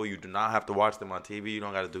these people. You do not have to watch them on TV. You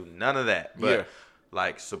don't got to do none of that. But,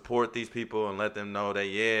 support these people and let them know that,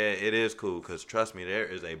 it is cool. Because, trust me, there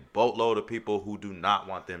is a boatload of people who do not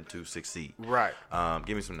want them to succeed. Right.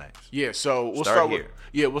 Give me some names. Yeah, so we'll start with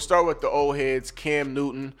we'll start with the old heads. Cam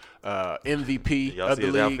Newton, MVP Y'all of see the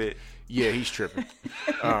his league. outfit? Yeah, he's tripping.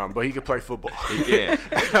 But he can play football. He can.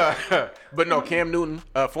 But no, Cam Newton,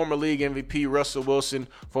 former league MVP. Russell Wilson,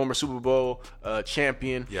 former Super Bowl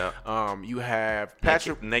champion. Yeah. You have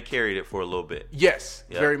Patrick. And they carried it for a little bit. Yes,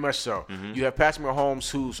 very much so. Mm-hmm. You have Patrick Mahomes,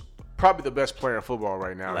 who's probably the best player in football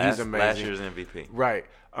right now. He's amazing. Last year's MVP. Right.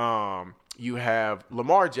 You have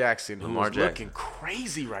Lamar Jackson, who's looking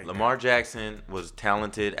crazy right now. Lamar Jackson was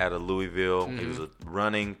talented out of Louisville. Mm-hmm. He was a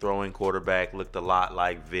running, throwing quarterback. Looked a lot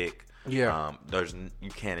like Vic. Yeah. You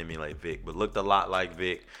can't emulate Vic, but looked a lot like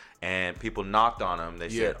Vic. And people knocked on him. They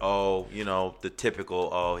said, the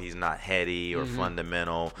typical, he's not heady or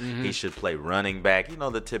fundamental. Mm-hmm. He should play running back.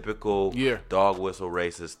 The typical dog whistle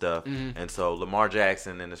racist stuff. Mm-hmm. And so Lamar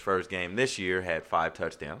Jackson in his first game this year had 5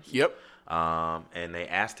 touchdowns. Yep. And they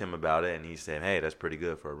asked him about it, and he said, hey, that's pretty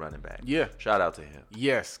good for a running back. Yeah. Shout out to him.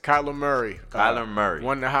 Yes. Kyler Murray.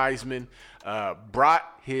 Won the Heisman. Brought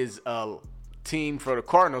his team for the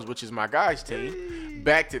Cardinals, which is my guy's team,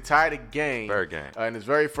 back to tie the game. Third game. In his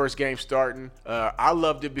very first game starting. I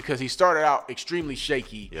loved it because he started out extremely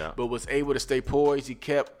shaky, but was able to stay poised. He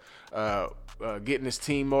kept getting his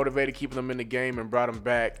team motivated, keeping them in the game, and brought them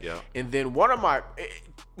back. Yeah. And then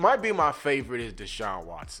might be my favorite is Deshaun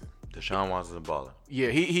Watson. Deshaun Watson's a baller.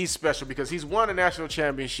 Yeah, he's special because he's won a national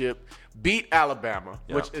championship, beat Alabama,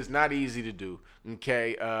 which is not easy to do.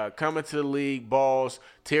 Okay, coming to the league, balls,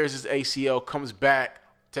 tears his ACL, comes back,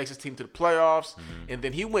 takes his team to the playoffs, and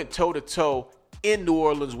then he went toe-to-toe in New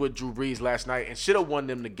Orleans with Drew Brees last night and should have won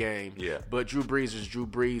them the game. Yeah. But Drew Brees is Drew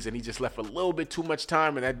Brees, and he just left a little bit too much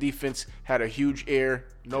time, and that defense had a huge error.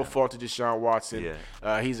 No fault to Deshaun Watson.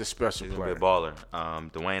 Yeah. He's a special player. He's a baller.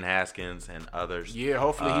 Dwayne Haskins and others. Yeah,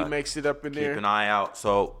 hopefully he makes it up in there. Keep an eye out.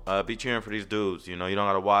 So be cheering for these dudes. You don't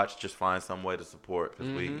got to watch. Just find some way to support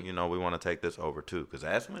because we want to take this over too because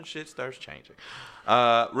that's when shit starts changing.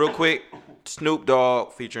 Real quick, Snoop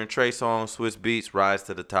Dogg featuring Trey Songz, Swiss Beats, Rise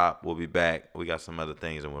to the Top. We'll be back. We got some other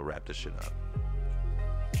things and we'll wrap this shit up.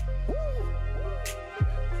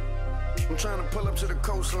 I'm trying to pull up to the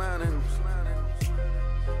coastline and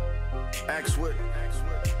ask what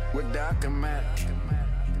Doc and Matt.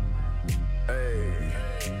 Hey,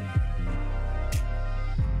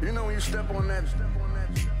 when you step on that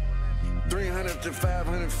 300 to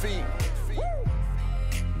 500 feet,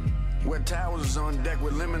 where towers is on deck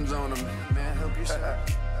with lemons on them, man, help yourself.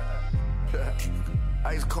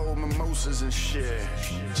 Ice cold mimosas and shit.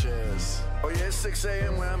 Cheers. Oh yeah, it's 6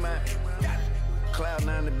 a.m. where I'm at. Cloud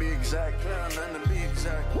 9 to be exact. Cloud 9 to be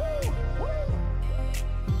exact. Woo!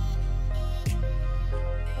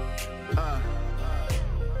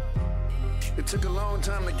 It took a long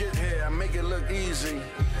time to get here, I make it look easy.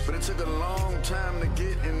 But it took a long time to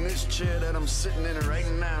get in this chair that I'm sitting in right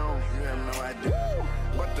now. You have no idea.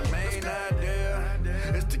 But the main idea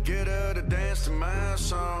is to get her to dance to my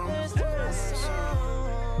song.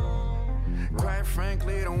 Quite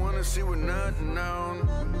frankly, don't wanna see what nothing on.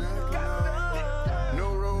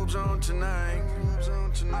 No robes on tonight.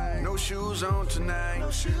 No shoes on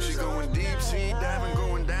tonight. She going deep sea diving,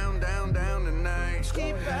 going down, down, down tonight.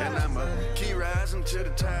 And I'ma keep rising to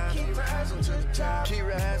the top. Keep rising to the top. Keep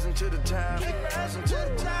rising to the top. Keep rising to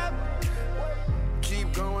the top.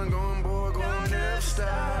 Keep going, going, boy, going never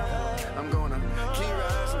stop. I'm gonna keep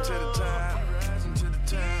rising to the top.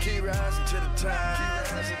 Keep rising to the top.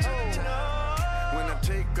 Keep rising to the top. When I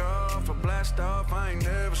take off, I blast off, I ain't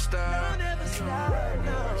never stop.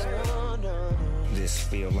 This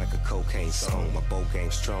feel like a cocaine song. My bow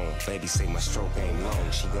game strong. Baby say my stroke game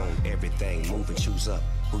long. She on everything. Move and choose up.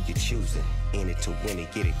 Who you choosing? In it to win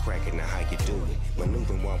it. Get it cracking. Now how you do it?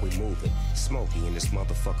 Maneuvering while we moving. Smokey in this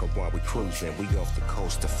motherfucker while we cruising. We off the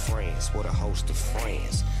coast of France. What a host of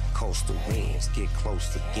friends. Coastal winds. Get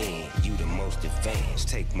close again. You the most advanced.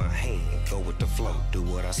 Take my hand. Go with the flow. Do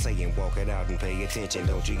what I say and walk it out and pay attention.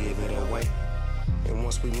 Don't you give it away. And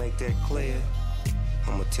once we make that clear,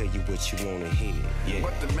 I'ma tell you what you wanna hear, yeah.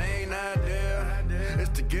 But the main idea is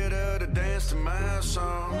to get her to dance to my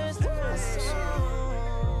song.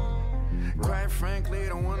 Quite frankly,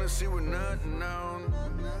 don't wanna see what nothing on.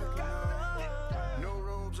 No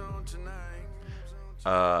robes on tonight.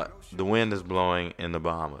 The wind is blowing in the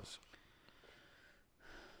Bahamas.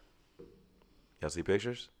 Y'all see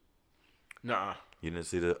pictures? Nuh-uh. You didn't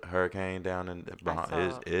see the hurricane down in the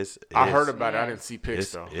Bahamas? I heard about it. I didn't see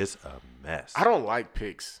pics, though. It's a mess. I don't like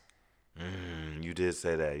pics. You did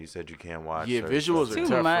say that. You said you can't watch. Yeah, visuals are too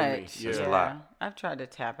tough much. for me. It's a lot. I've tried to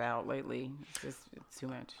tap out lately. It's too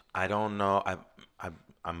much. I don't know.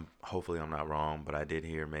 I'm hopefully I'm not wrong, but I did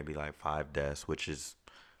hear maybe like 5 deaths, which is,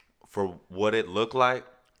 for what it looked like,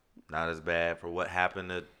 not as bad. For what happened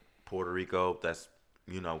to Puerto Rico, that's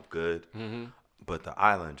good. Mm-hmm. But the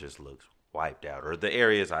island just looks wiped out, or the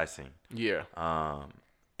areas I seen. Yeah.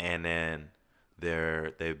 And then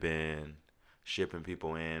they've been shipping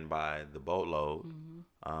people in by the boatload.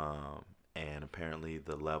 Mm-hmm. And apparently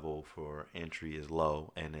the level for entry is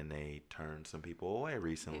low, and then they turned some people away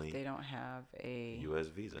recently. If they don't have a U.S.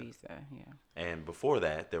 visa, yeah. And before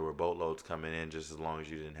that, there were boatloads coming in just as long as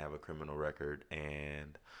you didn't have a criminal record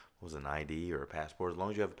and was an ID or a passport. As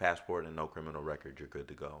long as you have a passport and no criminal record, you're good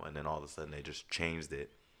to go. And then all of a sudden they just changed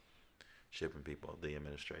it, shipping people, the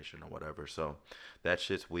administration or whatever. So that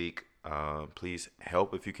shit's weak. Please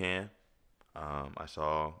help if you can. I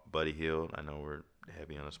saw Buddy Hield. I know we're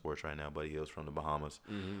heavy on the sports right now. Buddy Hield's from the Bahamas.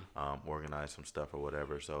 Mm-hmm. Organize some stuff or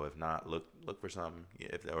whatever. So if not, look for something.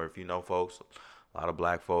 If you know folks, a lot of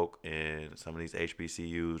black folk in some of these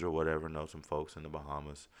HBCUs or whatever, know some folks in the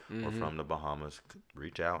Bahamas or from the Bahamas,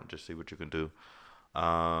 reach out and just see what you can do.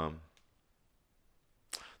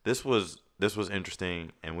 This was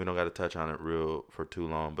interesting, and we don't got to touch on it for too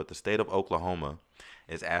long, but the state of Oklahoma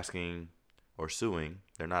is asking or suing,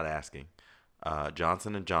 they're not asking,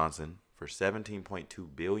 Johnson & Johnson for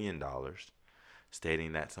 $17.2 billion,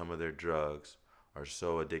 stating that some of their drugs are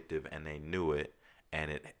so addictive and they knew it,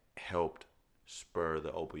 and it helped spur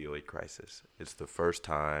the opioid crisis. It's the first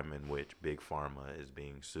time in which Big Pharma is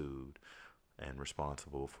being sued and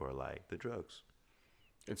responsible for the drugs.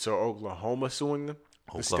 And so Oklahoma suing them?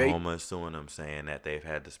 Oklahoma is suing them, saying that they've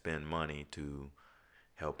had to spend money to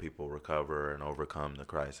help people recover and overcome the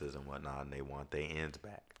crisis and whatnot, and they want their ends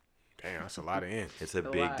back. Damn, that's a lot of ends. It's a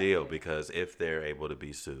big deal because if they're able to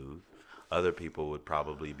be sued, other people would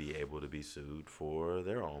probably be able to be sued for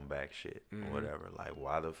their own back shit or whatever. Like,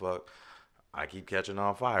 why the fuck? I keep catching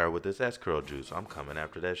on fire with this S-Curl juice. I'm coming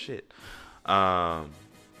after that shit.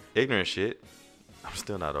 Ignorant shit. I'm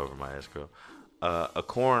still not over my S-Curl. A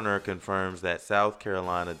coroner confirms that South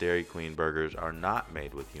Carolina Dairy Queen burgers are not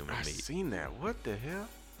made with human meat. I've seen that. What the hell?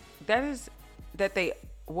 That is that they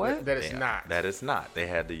what? That is not. That is not. They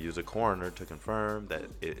had to use a coroner to confirm that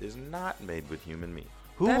it is not made with human meat.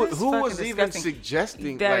 Who was even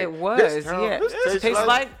suggesting that it was? This tastes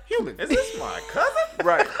like human. Is this my cousin?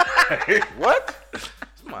 Right. What? It's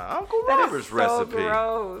my Uncle Robert's so recipe.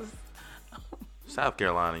 Gross. South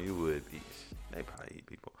Carolina, you would eat. They probably eat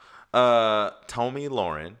people. Tommy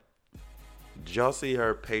Lauren Did y'all see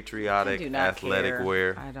her patriotic athletic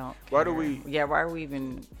wear? I don't care. Why do we? Yeah, why are we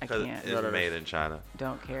even? I Because can't. it's made in China.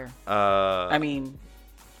 Don't care. I mean,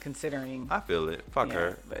 considering. I feel it. Fuck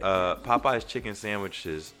her. But, Popeye's chicken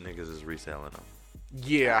sandwiches, niggas is reselling them.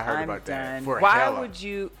 Yeah, I heard I'm about done. that. Why would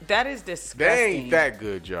you? That is disgusting. They ain't that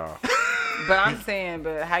good, y'all. But I'm saying,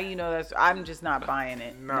 but how you know that's? I'm just not buying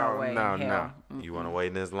it. No way. No. Mm-mm. You want to wait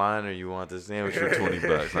in this line, or you want this sandwich for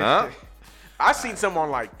 $20? Huh? I seen some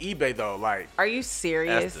on like eBay though. Like, are you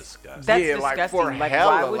serious? That's disgusting. That's yeah, disgusting. like for like,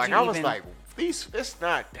 hella. why would Like you I was even... like, it's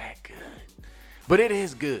not that good, but it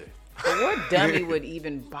is good. But what dummy would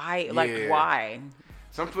even buy it? Like, why?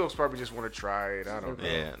 Some folks probably just want to try it. I don't know.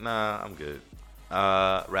 Yeah, nah, I'm good.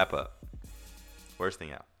 Wrap up. Worst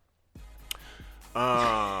thing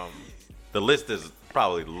out. The list is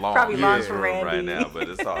probably long. Probably long for for Randy right now, but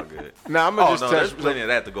it's all good. Nah, I'm gonna just touch. There's plenty of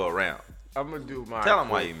that to go around. I'm gonna do mine. Tell them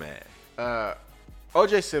why you mad.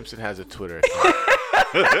 O.J. Simpson has a Twitter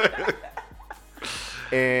account,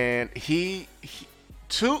 and he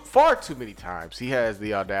far too many times he has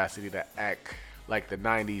the audacity to act like the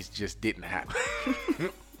 '90s just didn't happen.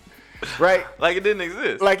 Right? Like it didn't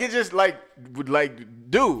exist. Like it just like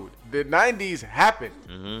dude, the '90s happened.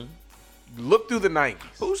 Mm-hmm. Look through the '90s.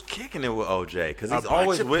 Who's kicking it with OJ? Because he's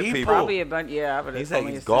always with people. Probably a bunch. Yeah, but he's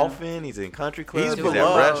golfing. He's in country clubs. He's beloved,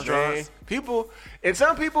 at restaurants. Man. People, and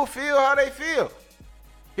some people feel how they feel.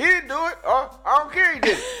 He didn't do it. I don't care. He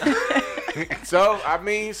did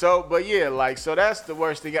it. But yeah, like, so that's the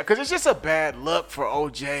worst thing. Because it's just a bad look for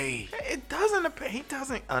OJ. It doesn't. He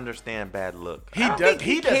doesn't understand bad look. He doesn't.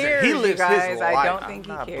 He lives his life. I don't think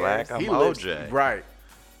I'm not he black. cares. I'm OJ. Right.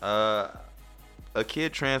 A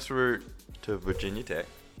kid transferred to Virginia Tech.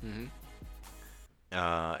 Mm-hmm.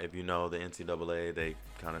 If you know the NCAA, they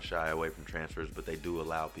kind of shy away from transfers, but they do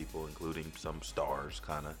allow people, including some stars,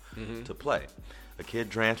 kind of to play. A kid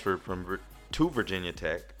transferred to Virginia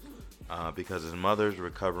Tech because his mother's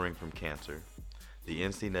recovering from cancer. The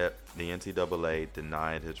NCAA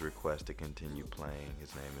denied his request to continue playing.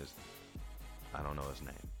 His name is, I don't know his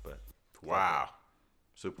name, but wow,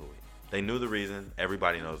 super weak. They knew the reason.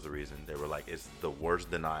 Everybody knows the reason. They were like, it's the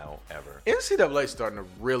worst denial ever. NCAA starting to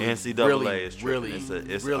really, is it's really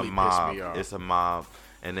a mob. piss me off. It's a mob.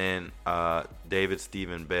 And then David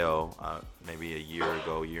Stephen Bell, maybe a year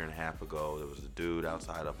and a half ago, there was a dude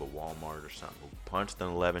outside of a Walmart or something who punched an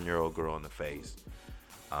 11-year-old girl in the face.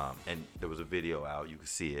 And there was a video out. You could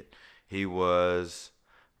see it. He was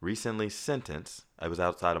recently sentenced. I was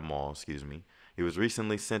outside a mall, excuse me. He was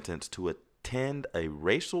recently sentenced to attend a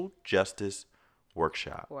racial justice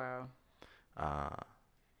workshop. Wow.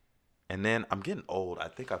 And then I'm getting old. I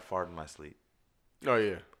think I farted in my sleep. Oh,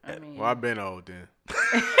 yeah. I mean, well, I've been old then.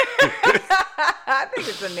 I think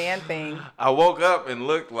it's a man thing. I woke up and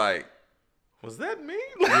looked like, was that me?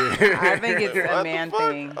 I think it's a man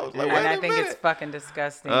thing. I think it's fucking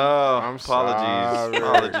disgusting. Oh, I'm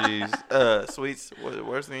apologies. Sweets,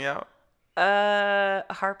 worst thing out?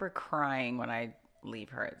 Harper crying when I leave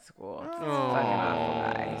her at school. It's fucking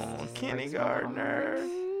awful, guys. Kenny Gardner.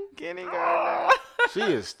 She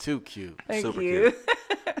is too cute. Thank Super you.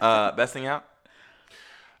 cute. Best thing out?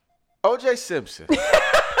 O.J. Simpson.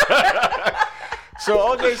 So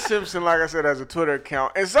O.J. Simpson, like I said, has a Twitter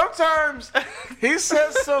account, and sometimes he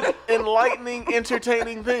says some enlightening,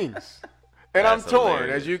 entertaining things. And I'm torn,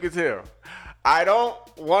 hilarious. as you can tell. I don't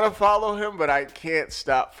want to follow him, but I can't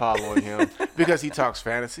stop following him because he talks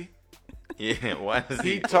fantasy. Yeah, why does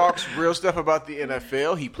He talks real stuff about the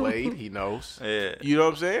NFL. He played. He knows. Yeah. You know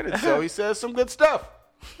what I'm saying? And so he says some good stuff.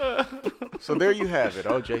 So there you have it,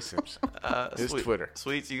 O.J. Simpson. His Twitter.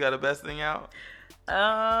 Sweets, you got a best thing out?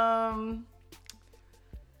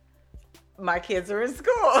 My kids are in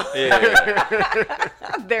school. Yeah.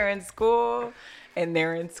 They're in school, and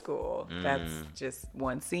they're in school. That's just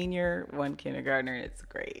one senior, one kindergartner, and it's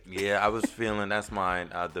great. Yeah, I was feeling that's mine.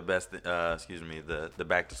 The best, the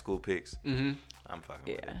back to school picks. Mm-hmm. I'm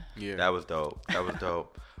fucking with it. Yeah. That was dope.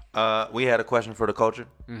 We had a question for the culture.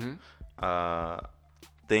 Mm-hmm.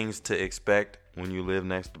 Things to expect when you live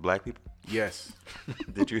next to black people. Yes.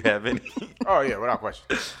 Did you have any? Oh, yeah, without question.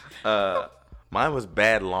 Mine was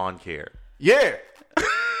bad lawn care. Yeah.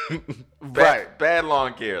 Right. Bad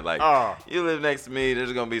lawn care. Like, you live next to me,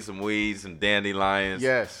 there's going to be some weeds, some dandelions.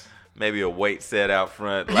 Yes. Maybe a weight set out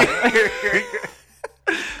front. Like,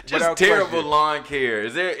 just Without terrible question. lawn care.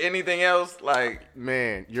 Is there anything else? Like,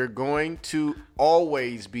 man, you're going to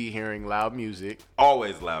always be hearing loud music.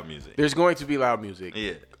 always loud music. There's going to be loud music.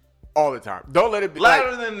 Yeah. All the time. Don't let it be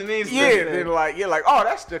Louder than it needs to be. Yeah, then like you're like, oh,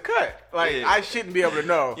 that's the cut. Like Yeah. I shouldn't be able to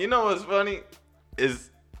know. You know what's funny? Is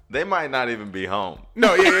they might not even be home.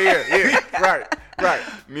 No, yeah. Right. Right.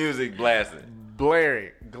 Music blasting.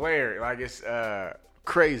 Glaring. Like it's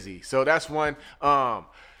crazy. So that's one.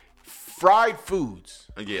 Fried foods.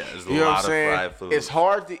 Yeah, there's a lot of fried foods. It's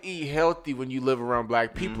hard to eat healthy when you live around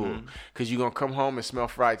black people because you're going to come home and smell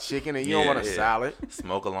fried chicken and you don't want a salad.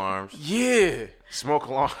 Smoke alarms. Yeah. Smoke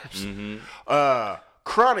alarms.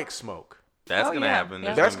 Chronic smoke. That's going to happen.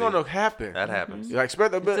 Yeah. That's going to happen. That happens. Like, it's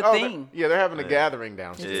a thing. They're having a gathering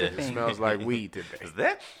downstairs. It smells like weed today. Is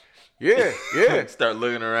that? Yeah. Start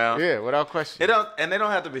looking around. Yeah, without question. They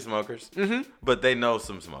don't have to be smokers, but they know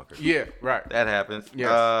some smokers. Yeah, right. That happens.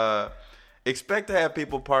 Yes. Expect to have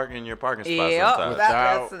people park in your parking spot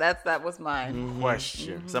sometimes. That was mine.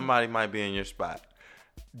 Question. Somebody might be in your spot.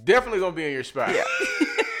 Definitely gonna be in your spot.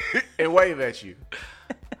 Yeah. And wave at you.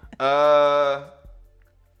 I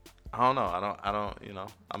don't know. I don't.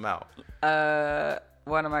 I'm out.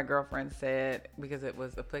 One of my girlfriends said, because it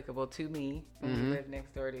was applicable to me when we lived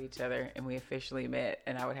next door to each other and we officially met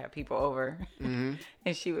and I would have people over and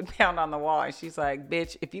she would pound on the wall and she's like,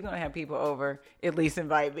 bitch, if you're going to have people over, at least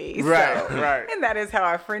invite me. Right. And that is how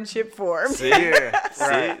our friendship formed. See,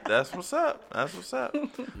 that's what's up.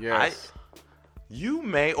 Yes. You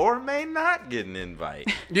may or may not get an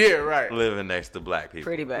invite. Yeah, right. Living next to black people.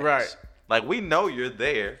 Pretty much. Right. Like, we know you're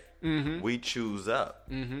there. We choose up.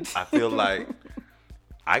 I feel like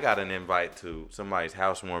I got an invite to somebody's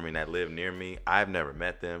housewarming that lived near me. I've never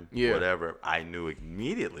met them. Yeah. Whatever. I knew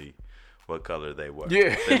immediately what color they were.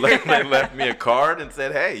 Yeah. They left me a card and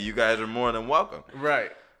said, hey, you guys are more than welcome.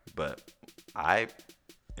 Right. But I,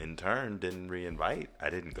 in turn, didn't re-invite.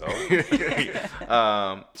 I didn't go.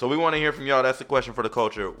 So we want to hear from y'all. That's the question for the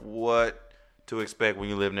culture. What to expect when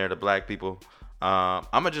you live near the black people. I'm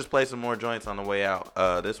going to just play some more joints on the way out.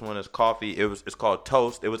 This one is Coffee. It's called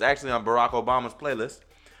Toast. It was actually on Barack Obama's playlist.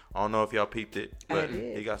 I don't know if y'all peeped it, but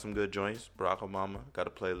he got some good joints. Barack Obama got a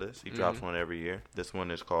playlist. He drops one every year. This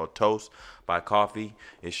one is called Toast by Coffee.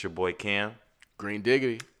 It's your boy Cam. Green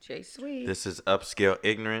Diggity. J Sweet. This is Upscale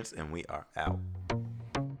Ignorance, and we are out.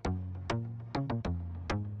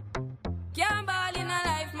 Can't ball in a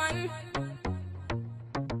life, man.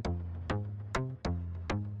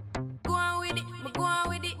 Go on with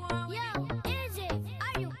it. Yo, easy.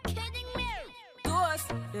 Are you kidding me?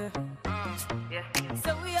 Toast.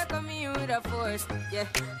 So we are coming with a force. Yeah.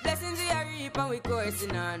 Blessings we are reap and we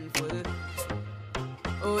coursing on full.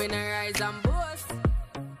 Oh, we not rise and boast.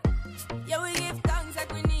 Yeah, we give thanks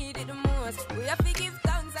like we need it the most. We have to give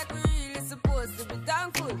thanks like we really supposed to be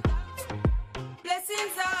thankful.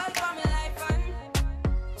 Blessings all for my life and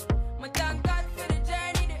my thank God for the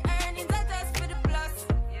journey, the earnings are just for the plus.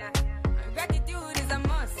 Yeah, and gratitude is a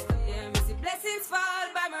must. Yeah, me see blessings fall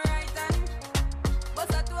by my right hand.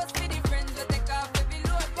 But I toast for the friends we take off every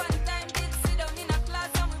load. One time did sit down in a class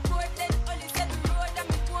and we bored then only said the road and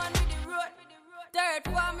me go on with the road. Third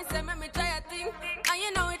form me say me try a thing, and you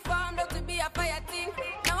know it formed out to be a fire thing.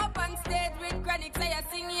 Now up on stage with chronic say I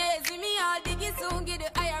sing, yeah, see me all diggy soon get the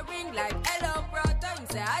higher ring like hello brother. You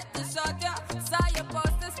say I had to shot ya, saw your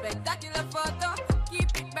poster, spectacular photo. Keep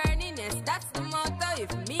it burning, yes, that's the motto.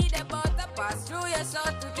 If me the butter pass through your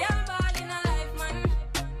shot to can't ball in a life, man.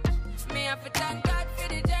 Me have to thank God for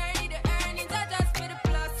the journey, the earnings are just for the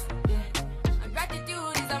plus. Yeah, and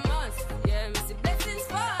gratitude is a must. Yeah, me see blessings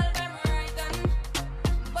fall by my right hand.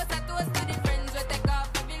 But I toast to the friends we take off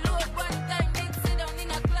every load. One time did sit down in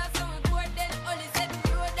a class and we bored then only said the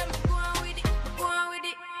road and me go on with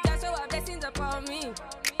it. Just show our blessings upon me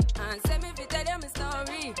and send me to tell them a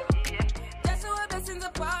story. Just show our blessings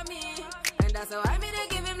upon me, and that's how I made to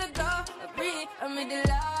give him the glory. I'm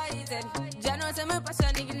delighted. Jah knows my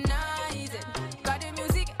passion ignited. Got the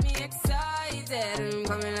music get me excited. I'm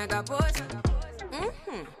coming like a potion.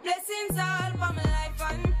 Blessings all for my life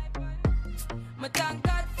and my thank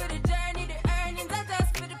God for the journey, the earnings are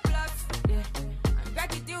just for the plus. Yeah, and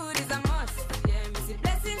gratitude is a must. Yeah, me see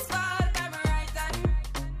blessings fall by my right hand.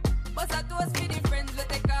 But I toast for the friends we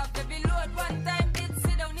take off every load. One time did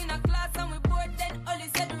sit down in a class and we bored then only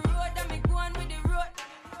said the road and me go on with the road.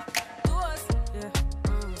 Toast, toast.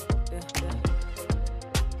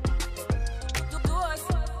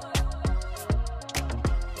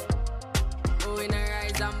 Oh, in a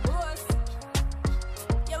rise and